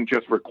hasn't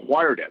just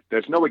required it.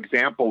 There's no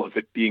example of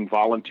it being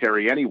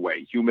voluntary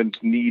anyway. Humans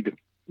need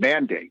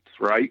mandates,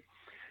 right?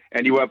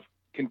 And you have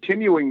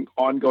continuing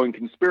ongoing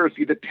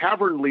conspiracy. The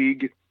Tavern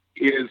League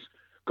is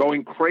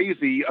going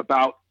crazy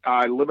about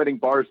limiting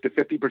bars to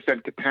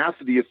 50%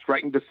 capacity. Is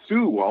threatening to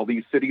sue all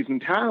these cities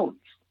and towns.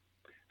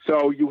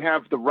 So you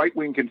have the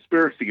right-wing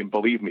conspiracy, and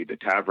believe me, the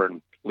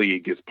Tavern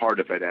League is part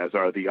of it, as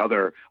are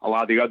a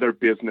lot of the other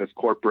business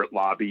corporate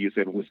lobbies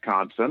in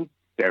Wisconsin.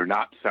 They're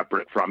not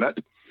separate from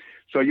it.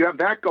 So you have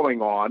that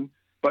going on,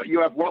 but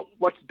you have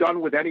what's done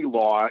with any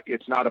law,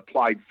 it's not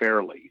applied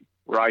fairly,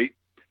 right?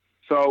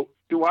 So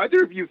do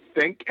either of you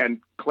think, and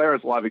Claire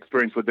has a lot of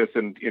experience with this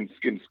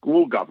in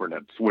school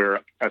governance, where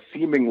a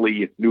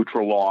seemingly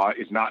neutral law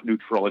is not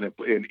neutral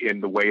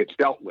in the way it's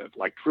dealt with,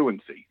 like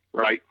truancy,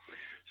 right?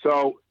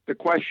 So the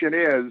question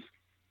is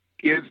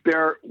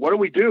there, what do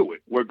we do?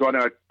 We're going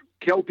to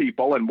kill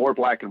people, and more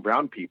Black and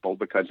brown people,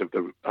 because of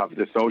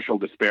the social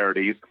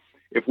disparities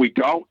if we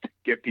don't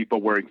get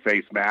people wearing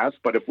face masks.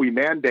 But if we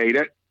mandate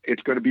it,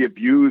 it's going to be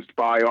abused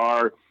by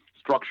our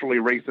structurally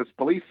racist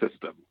police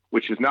system,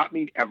 which does not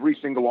mean every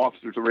single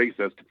officer is a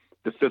racist.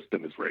 The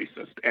system is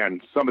racist,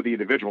 and some of the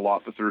individual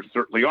officers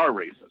certainly are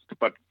racist.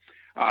 But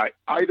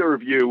either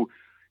of you,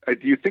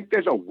 do you think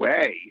there's a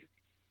way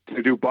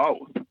to do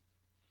both?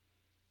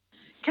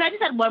 Can I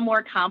just add one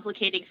more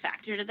complicating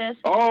factor to this?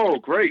 Oh,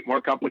 great.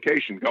 More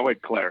complication. Go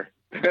ahead, Claire.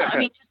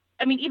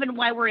 I mean, even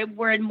why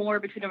we're in more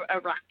between a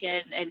rock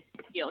and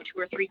 2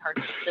 or 3 hard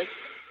cases,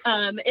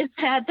 is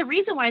that the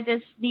reason why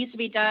this needs to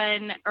be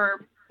done,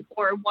 or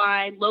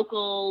why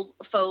local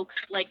folks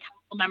like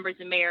council members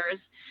and mayors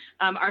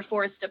are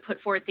forced to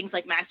put forward things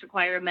like mask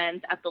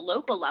requirements at the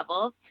local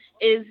level,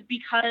 is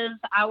because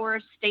our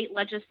state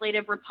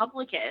legislative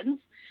Republicans,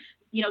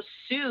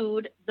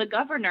 sued the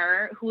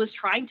governor who was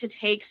trying to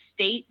take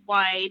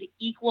statewide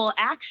equal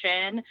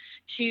action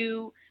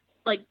to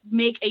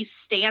make a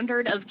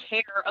standard of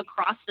care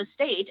across the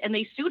state. And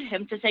they sued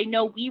him to say,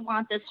 no, we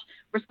want this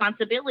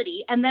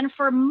responsibility. And then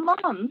for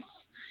months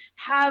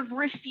have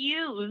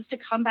refused to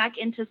come back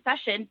into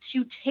session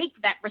to take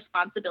that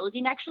responsibility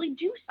and actually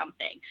do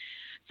something.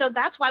 So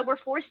that's why we're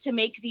forced to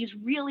make these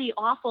really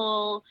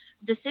awful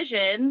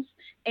decisions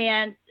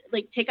and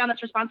take on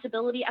this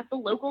responsibility at the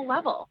local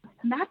level.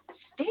 And that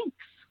stinks.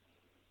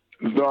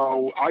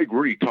 Though I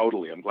agree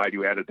totally. I'm glad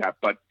you added that.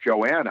 But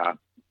Joanna,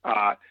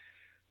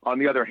 on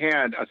the other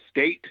hand, a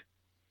state,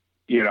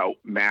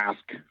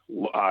 mask,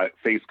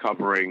 face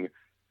covering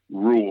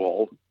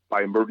rule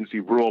by emergency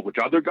rule, which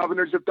other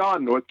governors have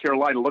done. North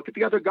Carolina, look at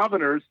the other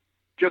governors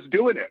just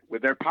doing it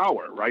with their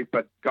power, right?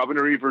 But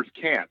Governor Evers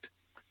can't.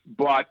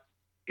 But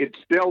it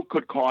still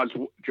could cause,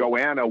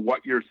 Joanna,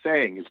 what you're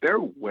saying. Is there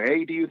a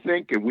way, do you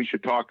think, and we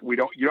should talk, you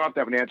don't have to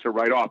have an answer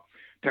right off,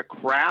 to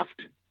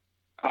craft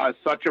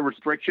such a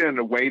restriction in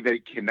a way that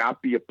it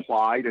cannot be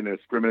applied in a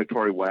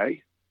discriminatory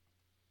way?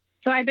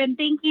 So I've been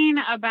thinking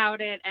about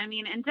it. I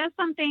mean, and just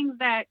some things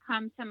that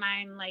come to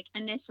mind,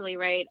 initially,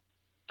 right?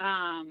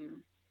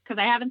 Because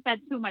I haven't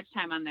spent too much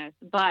time on this,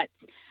 but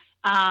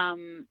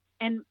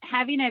and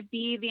having it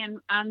be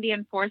on the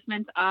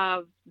enforcement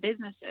of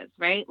businesses,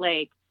 right?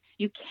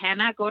 You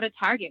cannot go to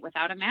Target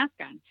without a mask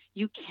on.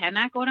 You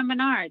cannot go to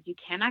Menards. You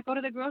cannot go to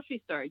the grocery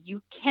store.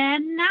 You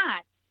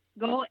cannot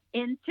go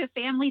into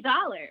Family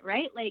Dollar,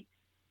 right?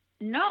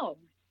 No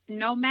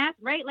mask,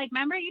 right?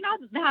 Remember,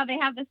 how they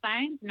have the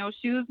signs, no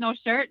shoes, no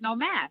shirt, no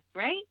mask,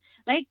 right?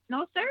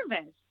 No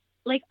service,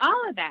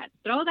 all of that.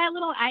 Throw that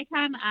little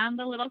icon on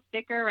the little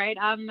sticker, right,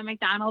 on the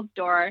McDonald's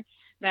door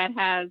that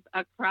has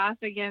a cross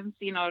against,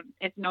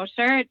 it's no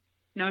shirt,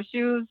 no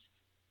shoes,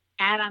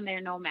 add on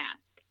there, no mask.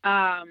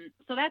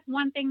 So that's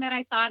one thing that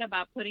I thought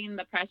about, putting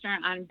the pressure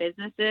on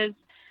businesses,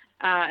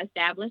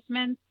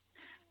 establishments.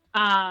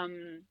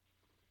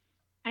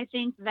 I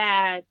think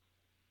that's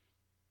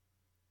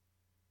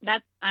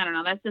I don't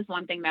know. That's just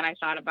one thing that I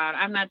thought about.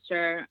 I'm not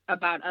sure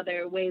about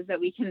other ways that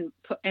we can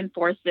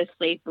enforce this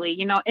safely.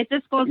 It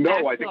just goes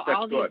back to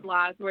all these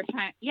laws we're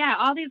trying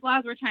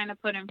to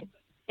put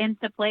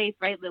into place,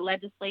 right? The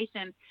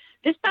legislation.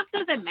 This stuff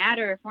doesn't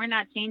matter if we're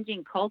not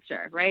changing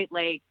culture, right?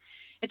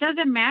 It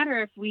doesn't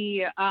matter if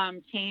we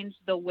change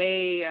the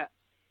way,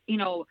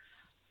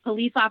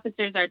 police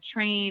officers are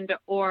trained,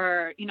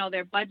 or,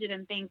 their budget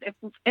and things.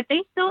 If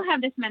they still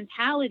have this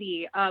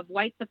mentality of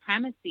white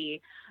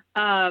supremacy,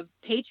 of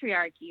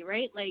patriarchy,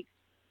 right?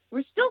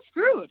 We're still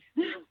screwed.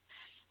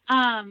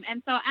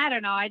 And so I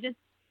don't know. I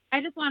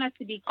just want us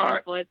to be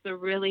careful. It's a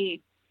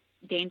really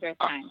dangerous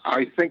time.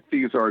 I think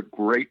these are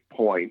great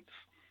points.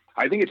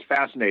 I think it's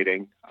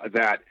fascinating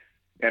that,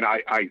 and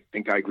I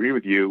think I agree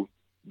with you,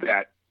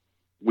 that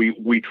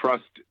we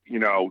trust,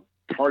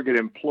 Target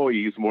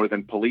employees more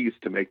than police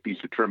to make these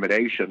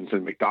determinations,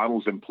 and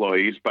McDonald's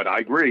employees, but I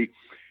agree.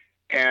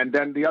 And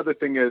then the other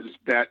thing is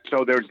that,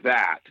 so there's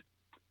that.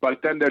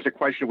 But then there's a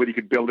question of whether you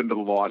could build into the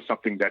law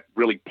something that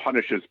really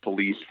punishes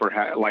police for,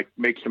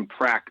 makes them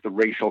track the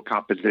racial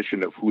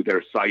composition of who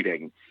they're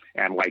citing,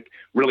 and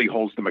really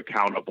holds them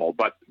accountable.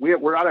 But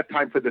we're out of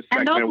time for this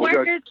segment. And those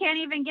workers can't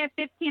even get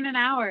 $15 an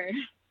hour.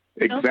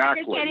 Exactly. Those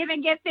workers can't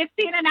even get $15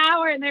 an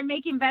hour, and they're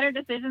making better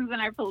decisions than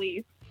our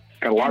police.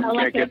 And a lot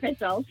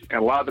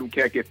of them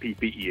can't get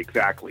PPE.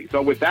 Exactly.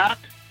 So with that,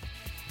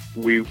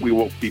 we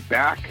will be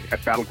back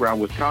at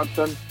Battleground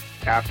Wisconsin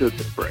after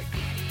this break.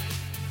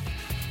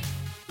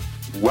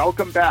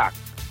 Welcome back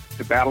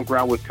to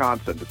Battleground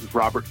Wisconsin. This is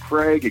Robert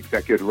Craig,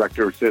 Executive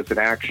Director of Citizen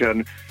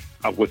Action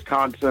of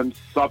Wisconsin,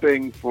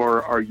 subbing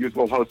for our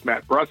usual host,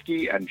 Matt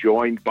Brusky, and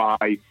joined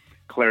by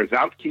Claire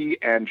Zautke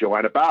and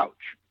Joanna Bouch.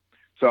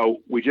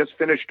 So we just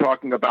finished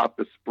talking about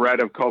the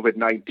spread of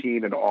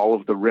COVID-19 and all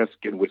of the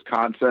risk in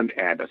Wisconsin,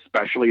 and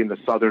especially in the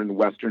southern and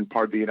western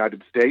part of the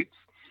United States.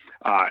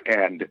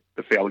 and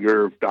the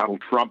failure of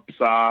Donald Trump's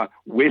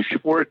wish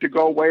for it to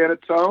go away on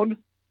its own.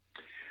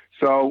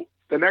 So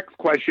the next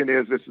question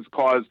is, this has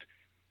caused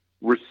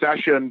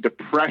recession,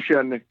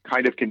 depression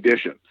kind of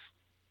conditions.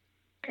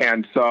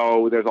 And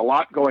so there's a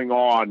lot going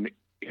on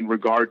in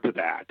regard to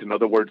that. In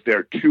other words, there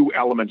are two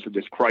elements of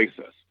this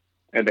crisis,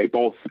 and they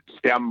both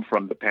stem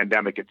from the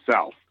pandemic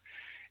itself.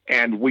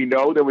 And we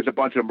know there was a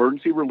bunch of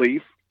emergency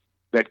relief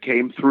that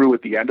came through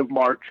at the end of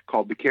March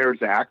called the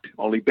CARES Act,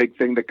 only big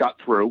thing that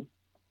got through.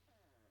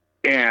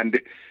 And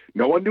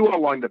no one knew how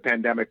long the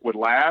pandemic would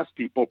last.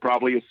 People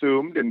probably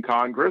assumed in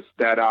Congress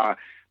that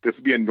this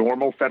would be a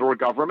normal federal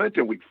government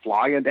and we'd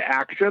fly into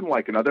action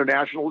like in other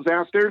national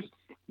disasters.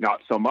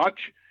 Not so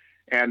much.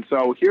 And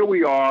so here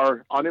we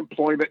are,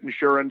 unemployment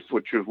insurance,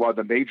 which is one of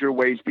the major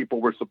ways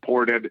people were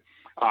supported,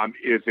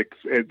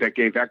 that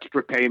gave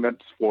extra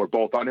payments for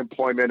both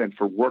unemployment and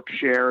for work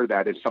share.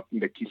 That is something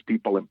that keeps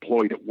people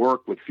employed at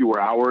work with fewer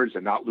hours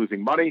and not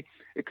losing money.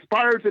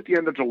 Expires at the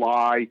end of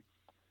July.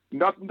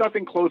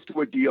 Nothing close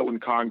to a deal in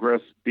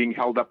Congress, being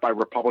held up by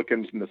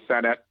Republicans in the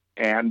Senate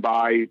and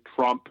by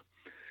Trump.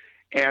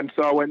 And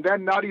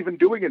then not even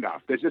doing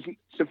enough. This isn't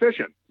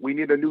sufficient. We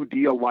need a new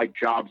deal like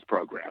jobs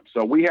program.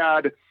 So we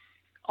had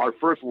our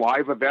first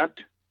live event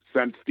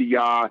since stay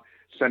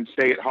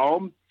at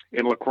home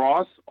in La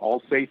Crosse,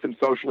 all safe and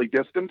socially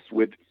distanced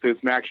with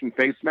Action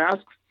face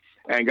masks,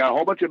 and got a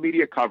whole bunch of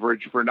media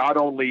coverage for not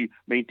only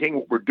maintaining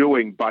what we're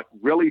doing, but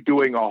really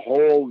doing a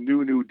whole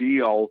new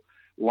deal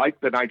like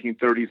the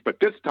 1930s. But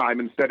this time,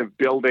 instead of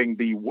building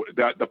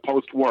the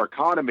post-war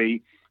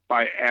economy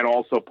and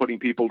also putting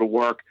people to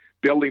work,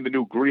 building the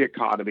new green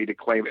economy to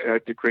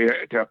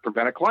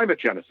prevent a climate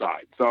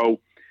genocide. So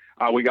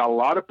we got a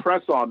lot of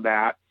press on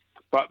that.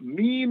 But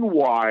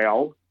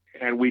meanwhile,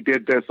 and we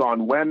did this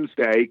on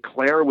Wednesday,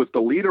 Claire was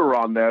the leader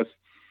on this.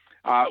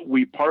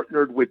 We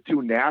partnered with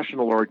two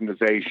national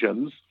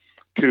organizations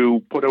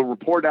to put a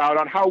report out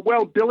on how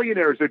well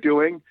billionaires are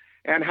doing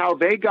and how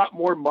they got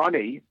more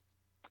money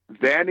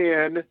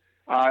than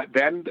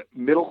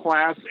middle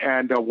class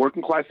and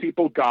working class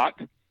people got.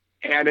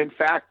 And in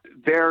fact,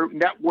 their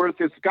net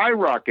worth is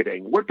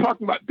skyrocketing. We're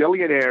talking about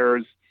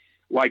billionaires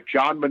like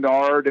John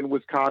Menard in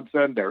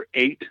Wisconsin. There are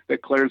 8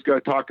 that Claire's going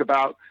to talk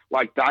about,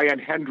 like Diane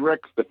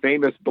Hendricks, the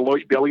famous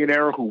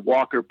billionaire who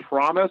Walker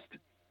promised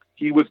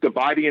he was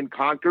dividing and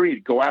conquering.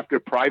 He'd go after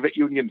private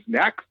unions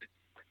next.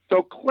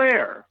 So,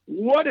 Claire,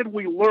 what did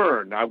we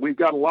learn? We've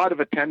got a lot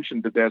of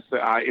attention to this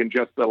in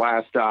just the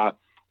last,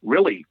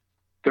 really,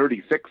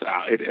 36.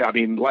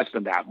 Less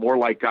than that. More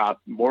like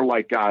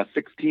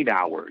 16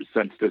 hours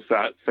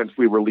since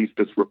we released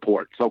this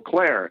report. So,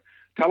 Claire,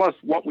 tell us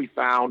what we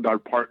found, our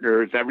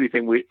partners,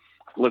 everything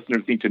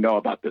listeners need to know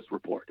about this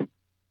report.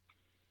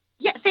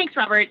 Yeah, thanks,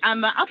 Robert.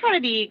 I'll try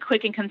to be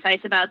quick and concise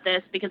about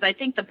this because I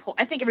think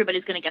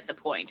everybody's going to get the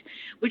point,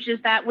 which is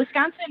that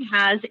Wisconsin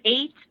has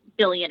 8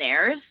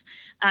 billionaires,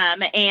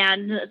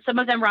 and some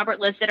of them Robert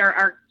listed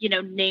are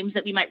names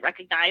that we might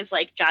recognize,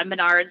 like John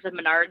Menard's of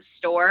Menard's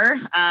Store,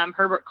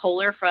 Herbert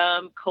Kohler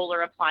from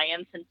Kohler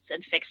Appliance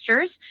and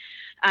Fixtures,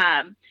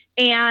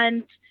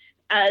 and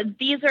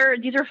these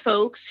are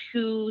folks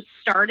who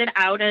started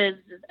out as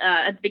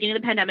at the beginning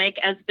of the pandemic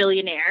as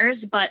billionaires,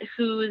 but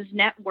whose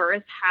net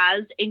worth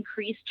has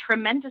increased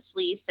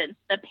tremendously since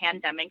the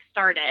pandemic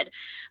started.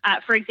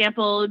 For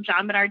example,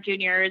 John Menard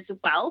Jr.'s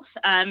wealth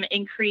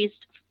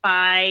increased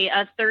by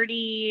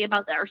 30,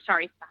 about that, or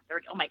sorry, not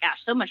 30, oh my gosh,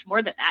 so much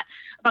more than that,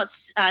 about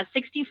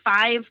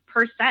 65%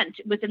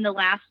 within the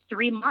last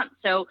 3 months.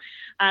 So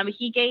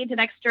he gained an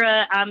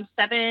extra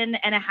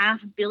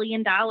 $7.5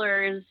 billion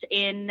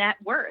in net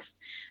worth.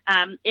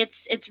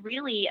 It's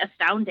really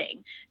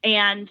astounding.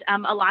 And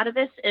a lot of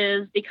this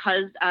is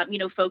because,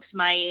 folks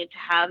might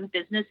have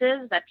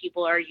businesses that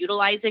people are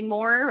utilizing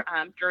more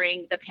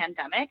during the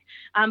pandemic.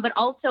 But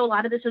also a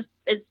lot of this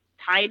is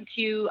tied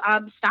to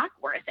stock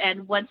worth.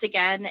 And once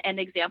again, an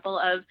example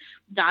of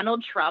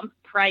Donald Trump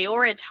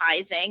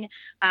prioritizing,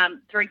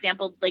 for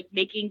example, like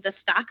making the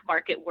stock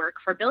market work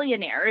for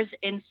billionaires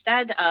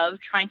instead of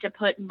trying to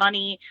put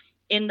money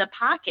in the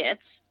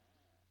pockets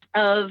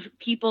of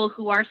people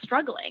who are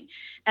struggling.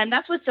 And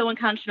that's what's so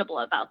unconscionable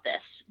about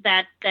this.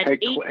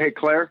 Hey,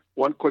 Claire,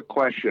 one quick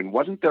question.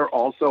 Wasn't there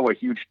also a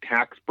huge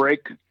tax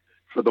break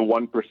for the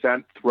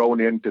 1%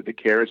 thrown into the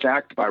CARES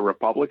Act by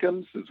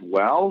Republicans as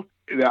well?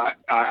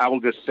 I will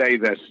just say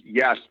this.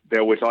 Yes,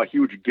 there was a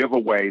huge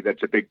giveaway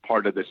that's a big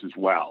part of this as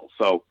well.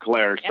 So,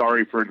 Claire,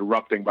 Sorry for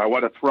interrupting, but I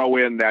want to throw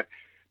in that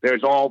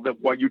there's all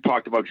that what you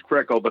talked about is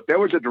critical, but there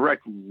was a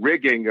direct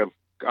rigging of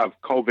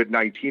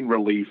COVID-19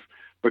 relief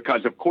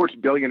because, of course,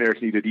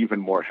 billionaires needed even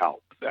more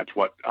help. That's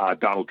what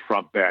Donald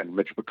Trump and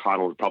Mitch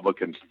McConnell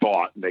Republicans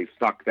thought, and they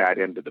stuck that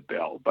into the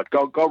bill. But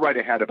go right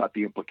ahead about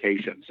the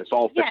implications. It's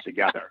all fits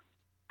together.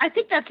 I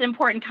think that's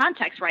important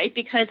context, right?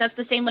 Because that's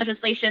the same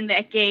legislation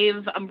that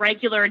gave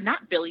regular,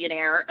 not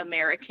billionaire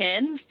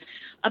Americans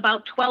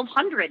about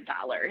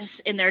 $1,200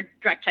 in their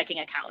direct checking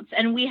accounts.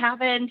 And we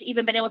haven't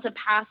even been able to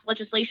pass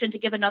legislation to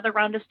give another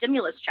round of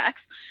stimulus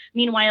checks.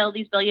 Meanwhile,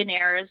 these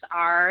billionaires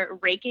are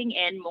raking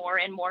in more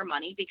and more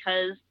money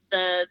because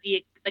the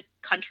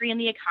country and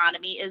the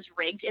economy is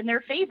rigged in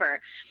their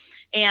favor.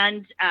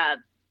 And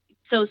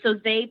so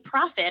they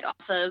profit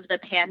off of the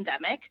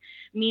pandemic.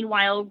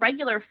 Meanwhile,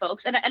 regular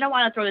folks, and I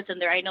want to throw this in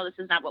there. I know this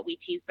is not what we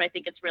tease, but I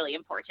think it's really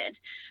important.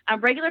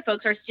 Regular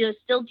folks are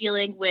still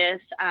dealing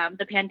with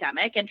the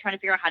pandemic and trying to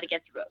figure out how to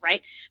get through it,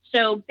 right?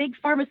 So big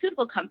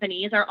pharmaceutical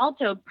companies are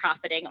also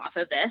profiting off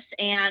of this.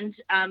 And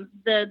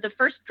the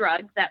first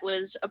drug that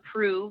was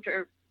approved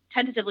or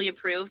tentatively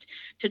approved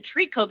to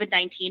treat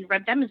COVID-19,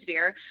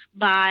 remdesivir,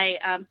 by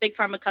big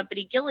pharma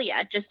company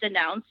Gilead, just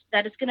announced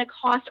that it's going to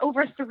cost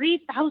over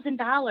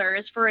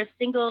 $3,000 for a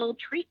single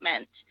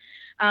treatment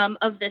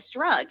of this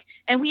drug.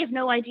 And we have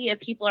no idea if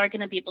people are going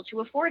to be able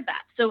to afford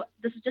that. So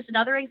this is just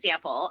another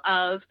example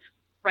of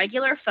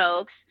regular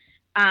folks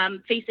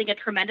facing a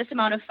tremendous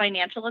amount of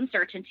financial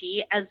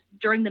uncertainty as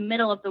during the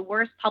middle of the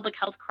worst public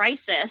health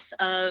crisis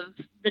of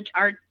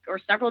our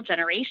several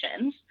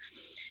generations.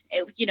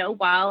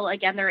 While,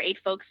 again, there are 8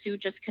 folks who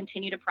just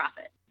continue to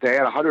profit. They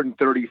had a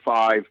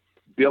 $135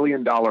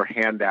 billion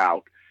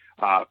handout,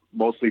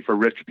 mostly for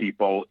rich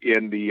people,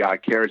 in the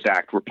CARES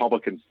Act.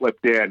 Republicans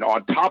slipped in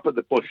on top of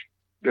the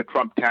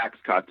Trump tax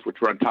cuts, which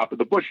were on top of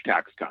the Bush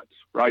tax cuts,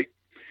 right?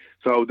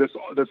 So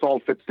this all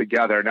fits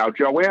together. Now,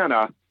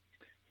 Joanna,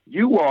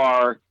 you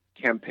are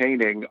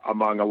campaigning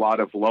among a lot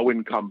of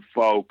low-income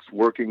folks,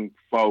 working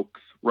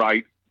folks,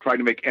 right, trying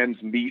to make ends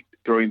meet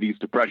during these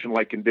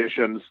depression-like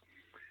conditions.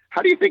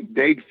 How do you think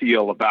they'd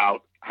feel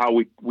about how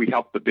we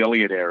help the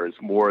billionaires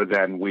more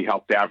than we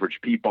help the average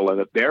people, and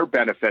that their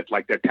benefits,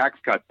 like their tax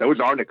cuts, those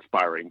aren't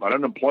expiring, but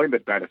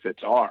unemployment benefits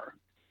are?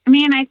 I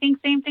mean, I think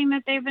same thing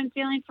that they've been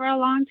feeling for a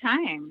long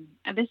time.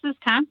 This has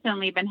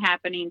constantly been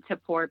happening to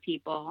poor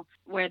people,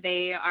 where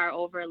they are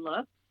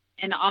overlooked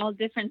in all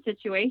different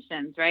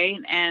situations, right?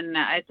 And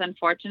it's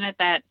unfortunate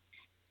that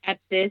at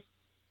this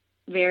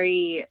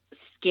very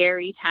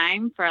scary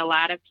time for a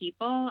lot of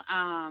people,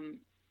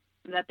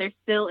 that there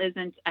still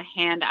isn't a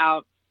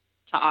handout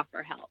to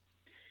offer help.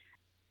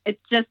 It's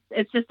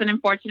just an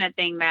unfortunate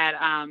thing that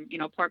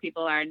poor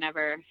people are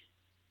never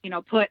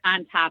put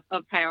on top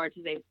of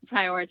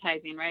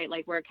prioritizing, right?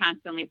 Like, we're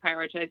constantly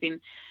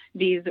prioritizing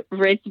these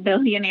rich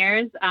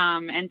billionaires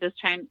and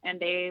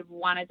they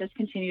want to just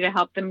continue to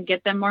help them,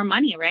 get them more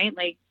money, right?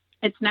 Like,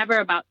 it's never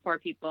about poor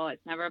people.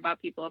 It's never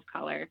about people of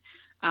color.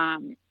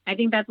 I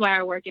think that's why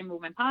our work in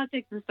movement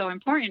politics is so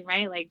important,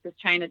 right? Like, just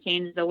trying to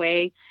change the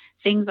way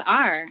things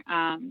are.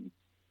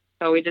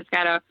 So we just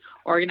got to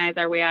organize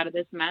our way out of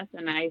this mess.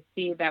 And I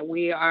see that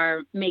we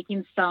are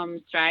making some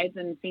strides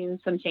and seeing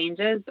some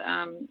changes.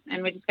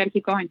 And we just got to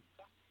keep going.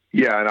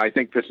 Yeah, and I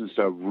think this is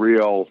a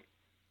real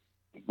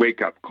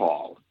wake-up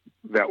call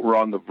that we're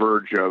on the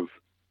verge of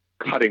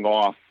cutting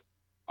off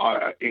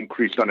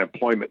increased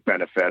unemployment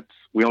benefits.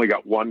 We only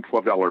got one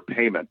 $12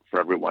 payment for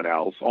everyone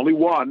else. Only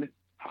one.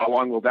 How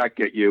long will that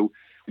get you?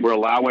 We're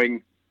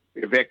allowing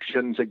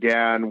evictions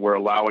again. We're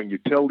allowing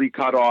utility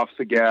cutoffs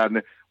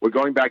again. We're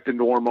going back to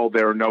normal.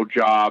 There are no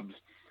jobs.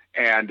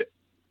 And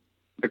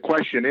the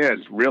question is,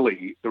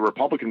 really, the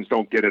Republicans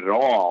don't get it at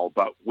all,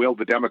 but will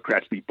the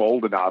Democrats be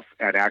bold enough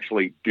and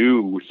actually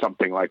do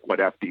something like what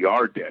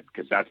FDR did?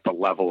 Because that's the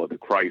level of the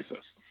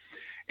crisis.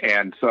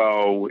 And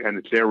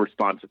it's their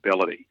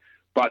responsibility.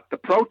 But the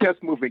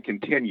protest movement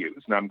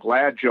continues. And I'm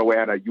glad,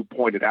 Joanna, you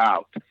pointed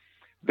out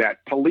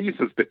that police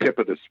is the tip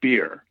of the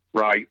spear,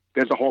 right?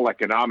 There's a whole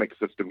economic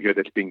system here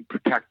that's being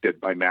protected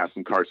by mass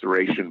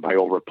incarceration, by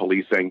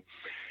over-policing.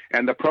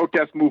 And the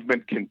protest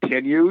movement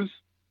continues.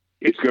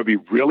 It's going to be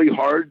really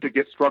hard to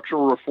get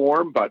structural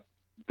reform, but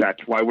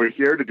that's why we're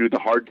here, to do the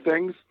hard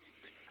things.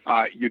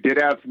 You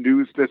did have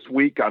news this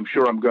week. I'm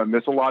sure I'm going to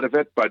miss a lot of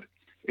it, but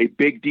a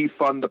big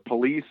defund the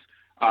police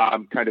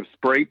kind of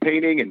spray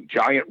painting in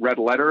giant red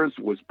letters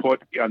was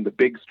put on the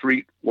big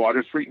street,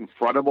 Water Street, in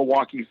front of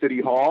Milwaukee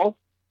City Hall.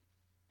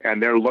 And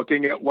they're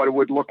looking at what it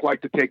would look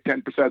like to take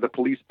 10% of the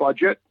police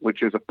budget,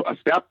 which is a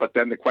step. But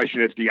then the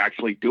question is, do you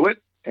actually do it?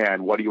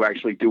 And what do you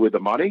actually do with the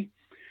money?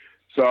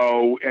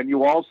 So, and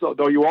you also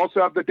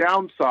have the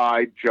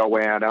downside,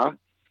 Joanna.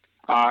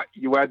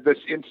 You had this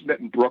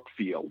incident in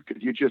Brookfield.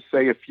 Could you just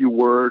say a few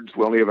words?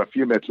 We only have a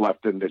few minutes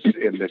left in this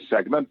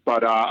segment,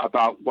 but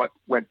about what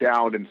went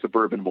down in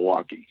suburban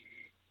Milwaukee.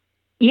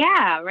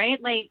 Yeah, right.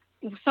 Like,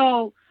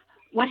 so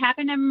what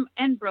happened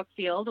in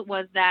Brookfield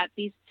was that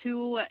these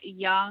 2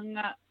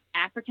 young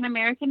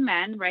African-American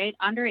men, right,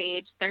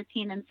 underage,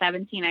 13 and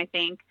 17, I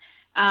think,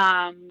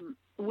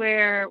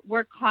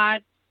 were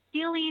caught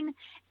stealing,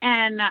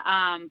 and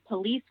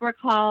police were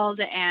called,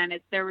 and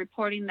they're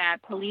reporting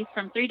that police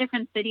from 3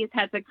 different cities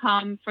had to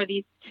come for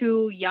these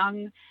 2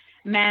 young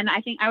men. I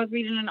think I was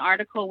reading an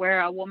article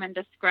where a woman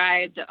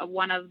described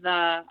one of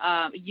the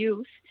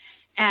youth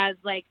as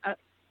like a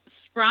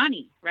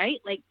scrawny, right,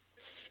 like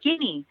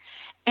skinny.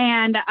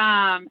 And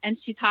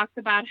she talks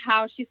about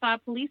how she saw a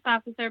police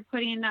officer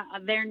putting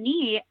their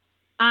knee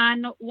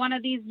on one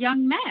of these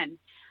young men.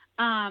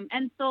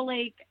 And so,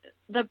 like,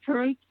 the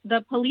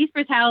police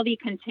brutality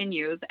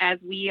continues as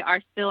we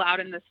are still out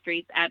in the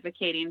streets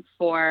advocating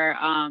for,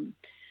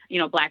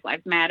 Black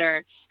Lives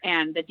Matter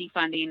and the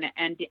defunding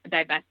and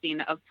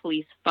divesting of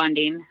police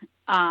funding.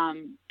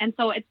 And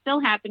so it's still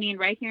happening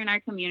right here in our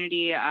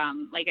community.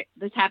 Like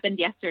this happened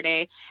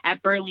yesterday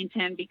at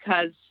Burlington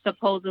because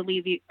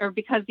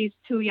because these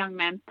two young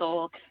men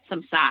stole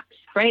some socks,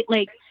 right?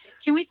 Like,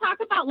 can we talk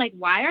about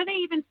why are they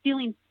even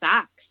stealing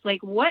socks?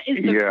 Like, what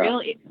is the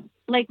real,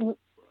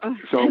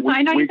 so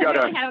I know you said we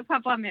only have a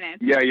couple of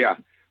minutes. Yeah.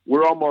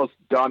 We're almost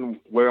done.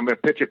 I'm going to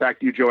pitch it back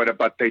to you, Joanna,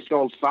 but they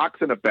stole socks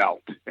and a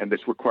belt, and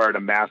this required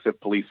a massive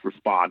police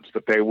response,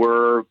 but they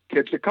were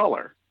kids of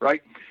color,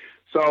 right?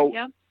 So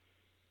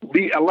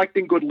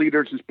electing good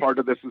leaders is part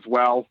of this as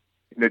well,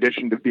 in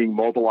addition to being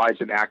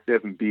mobilized and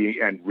active and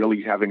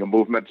really having a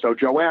movement. So,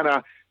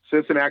 Joanna,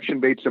 Citizen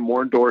Action made some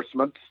more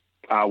endorsements.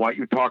 Why don't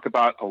you talk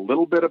about a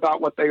little bit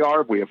about what they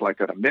are? We have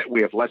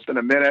we have less than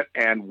a minute,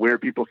 and where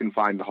people can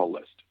find the whole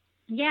list.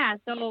 Yeah,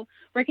 so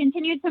we're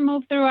continuing to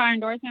move through our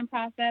endorsement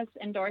process,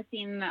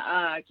 endorsing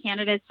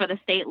candidates for the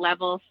state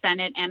level,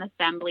 Senate, and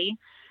Assembly.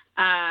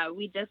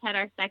 We just had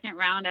our second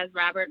round, as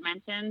Robert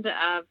mentioned,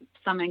 of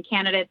some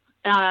candidates,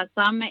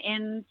 some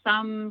in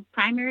some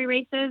primary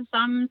races,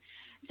 some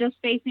just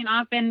facing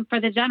off for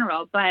the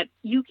general. But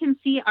you can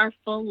see our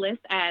full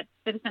list at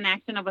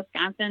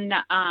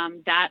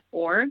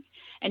citizenactionofwisconsin.org,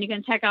 and you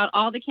can check out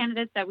all the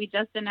candidates that we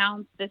just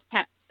announced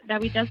that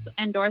we just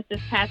endorsed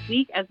this past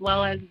week, as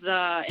well as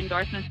the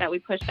endorsements that we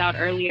pushed out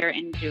earlier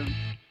in June.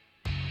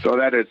 So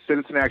that is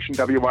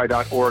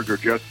citizenactionwi.org, or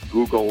just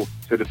Google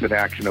Citizen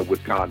Action of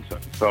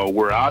Wisconsin. So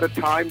we're out of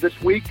time this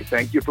week.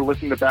 Thank you for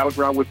listening to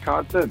Battleground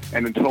Wisconsin.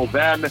 And until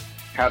then,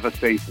 have a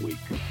safe week.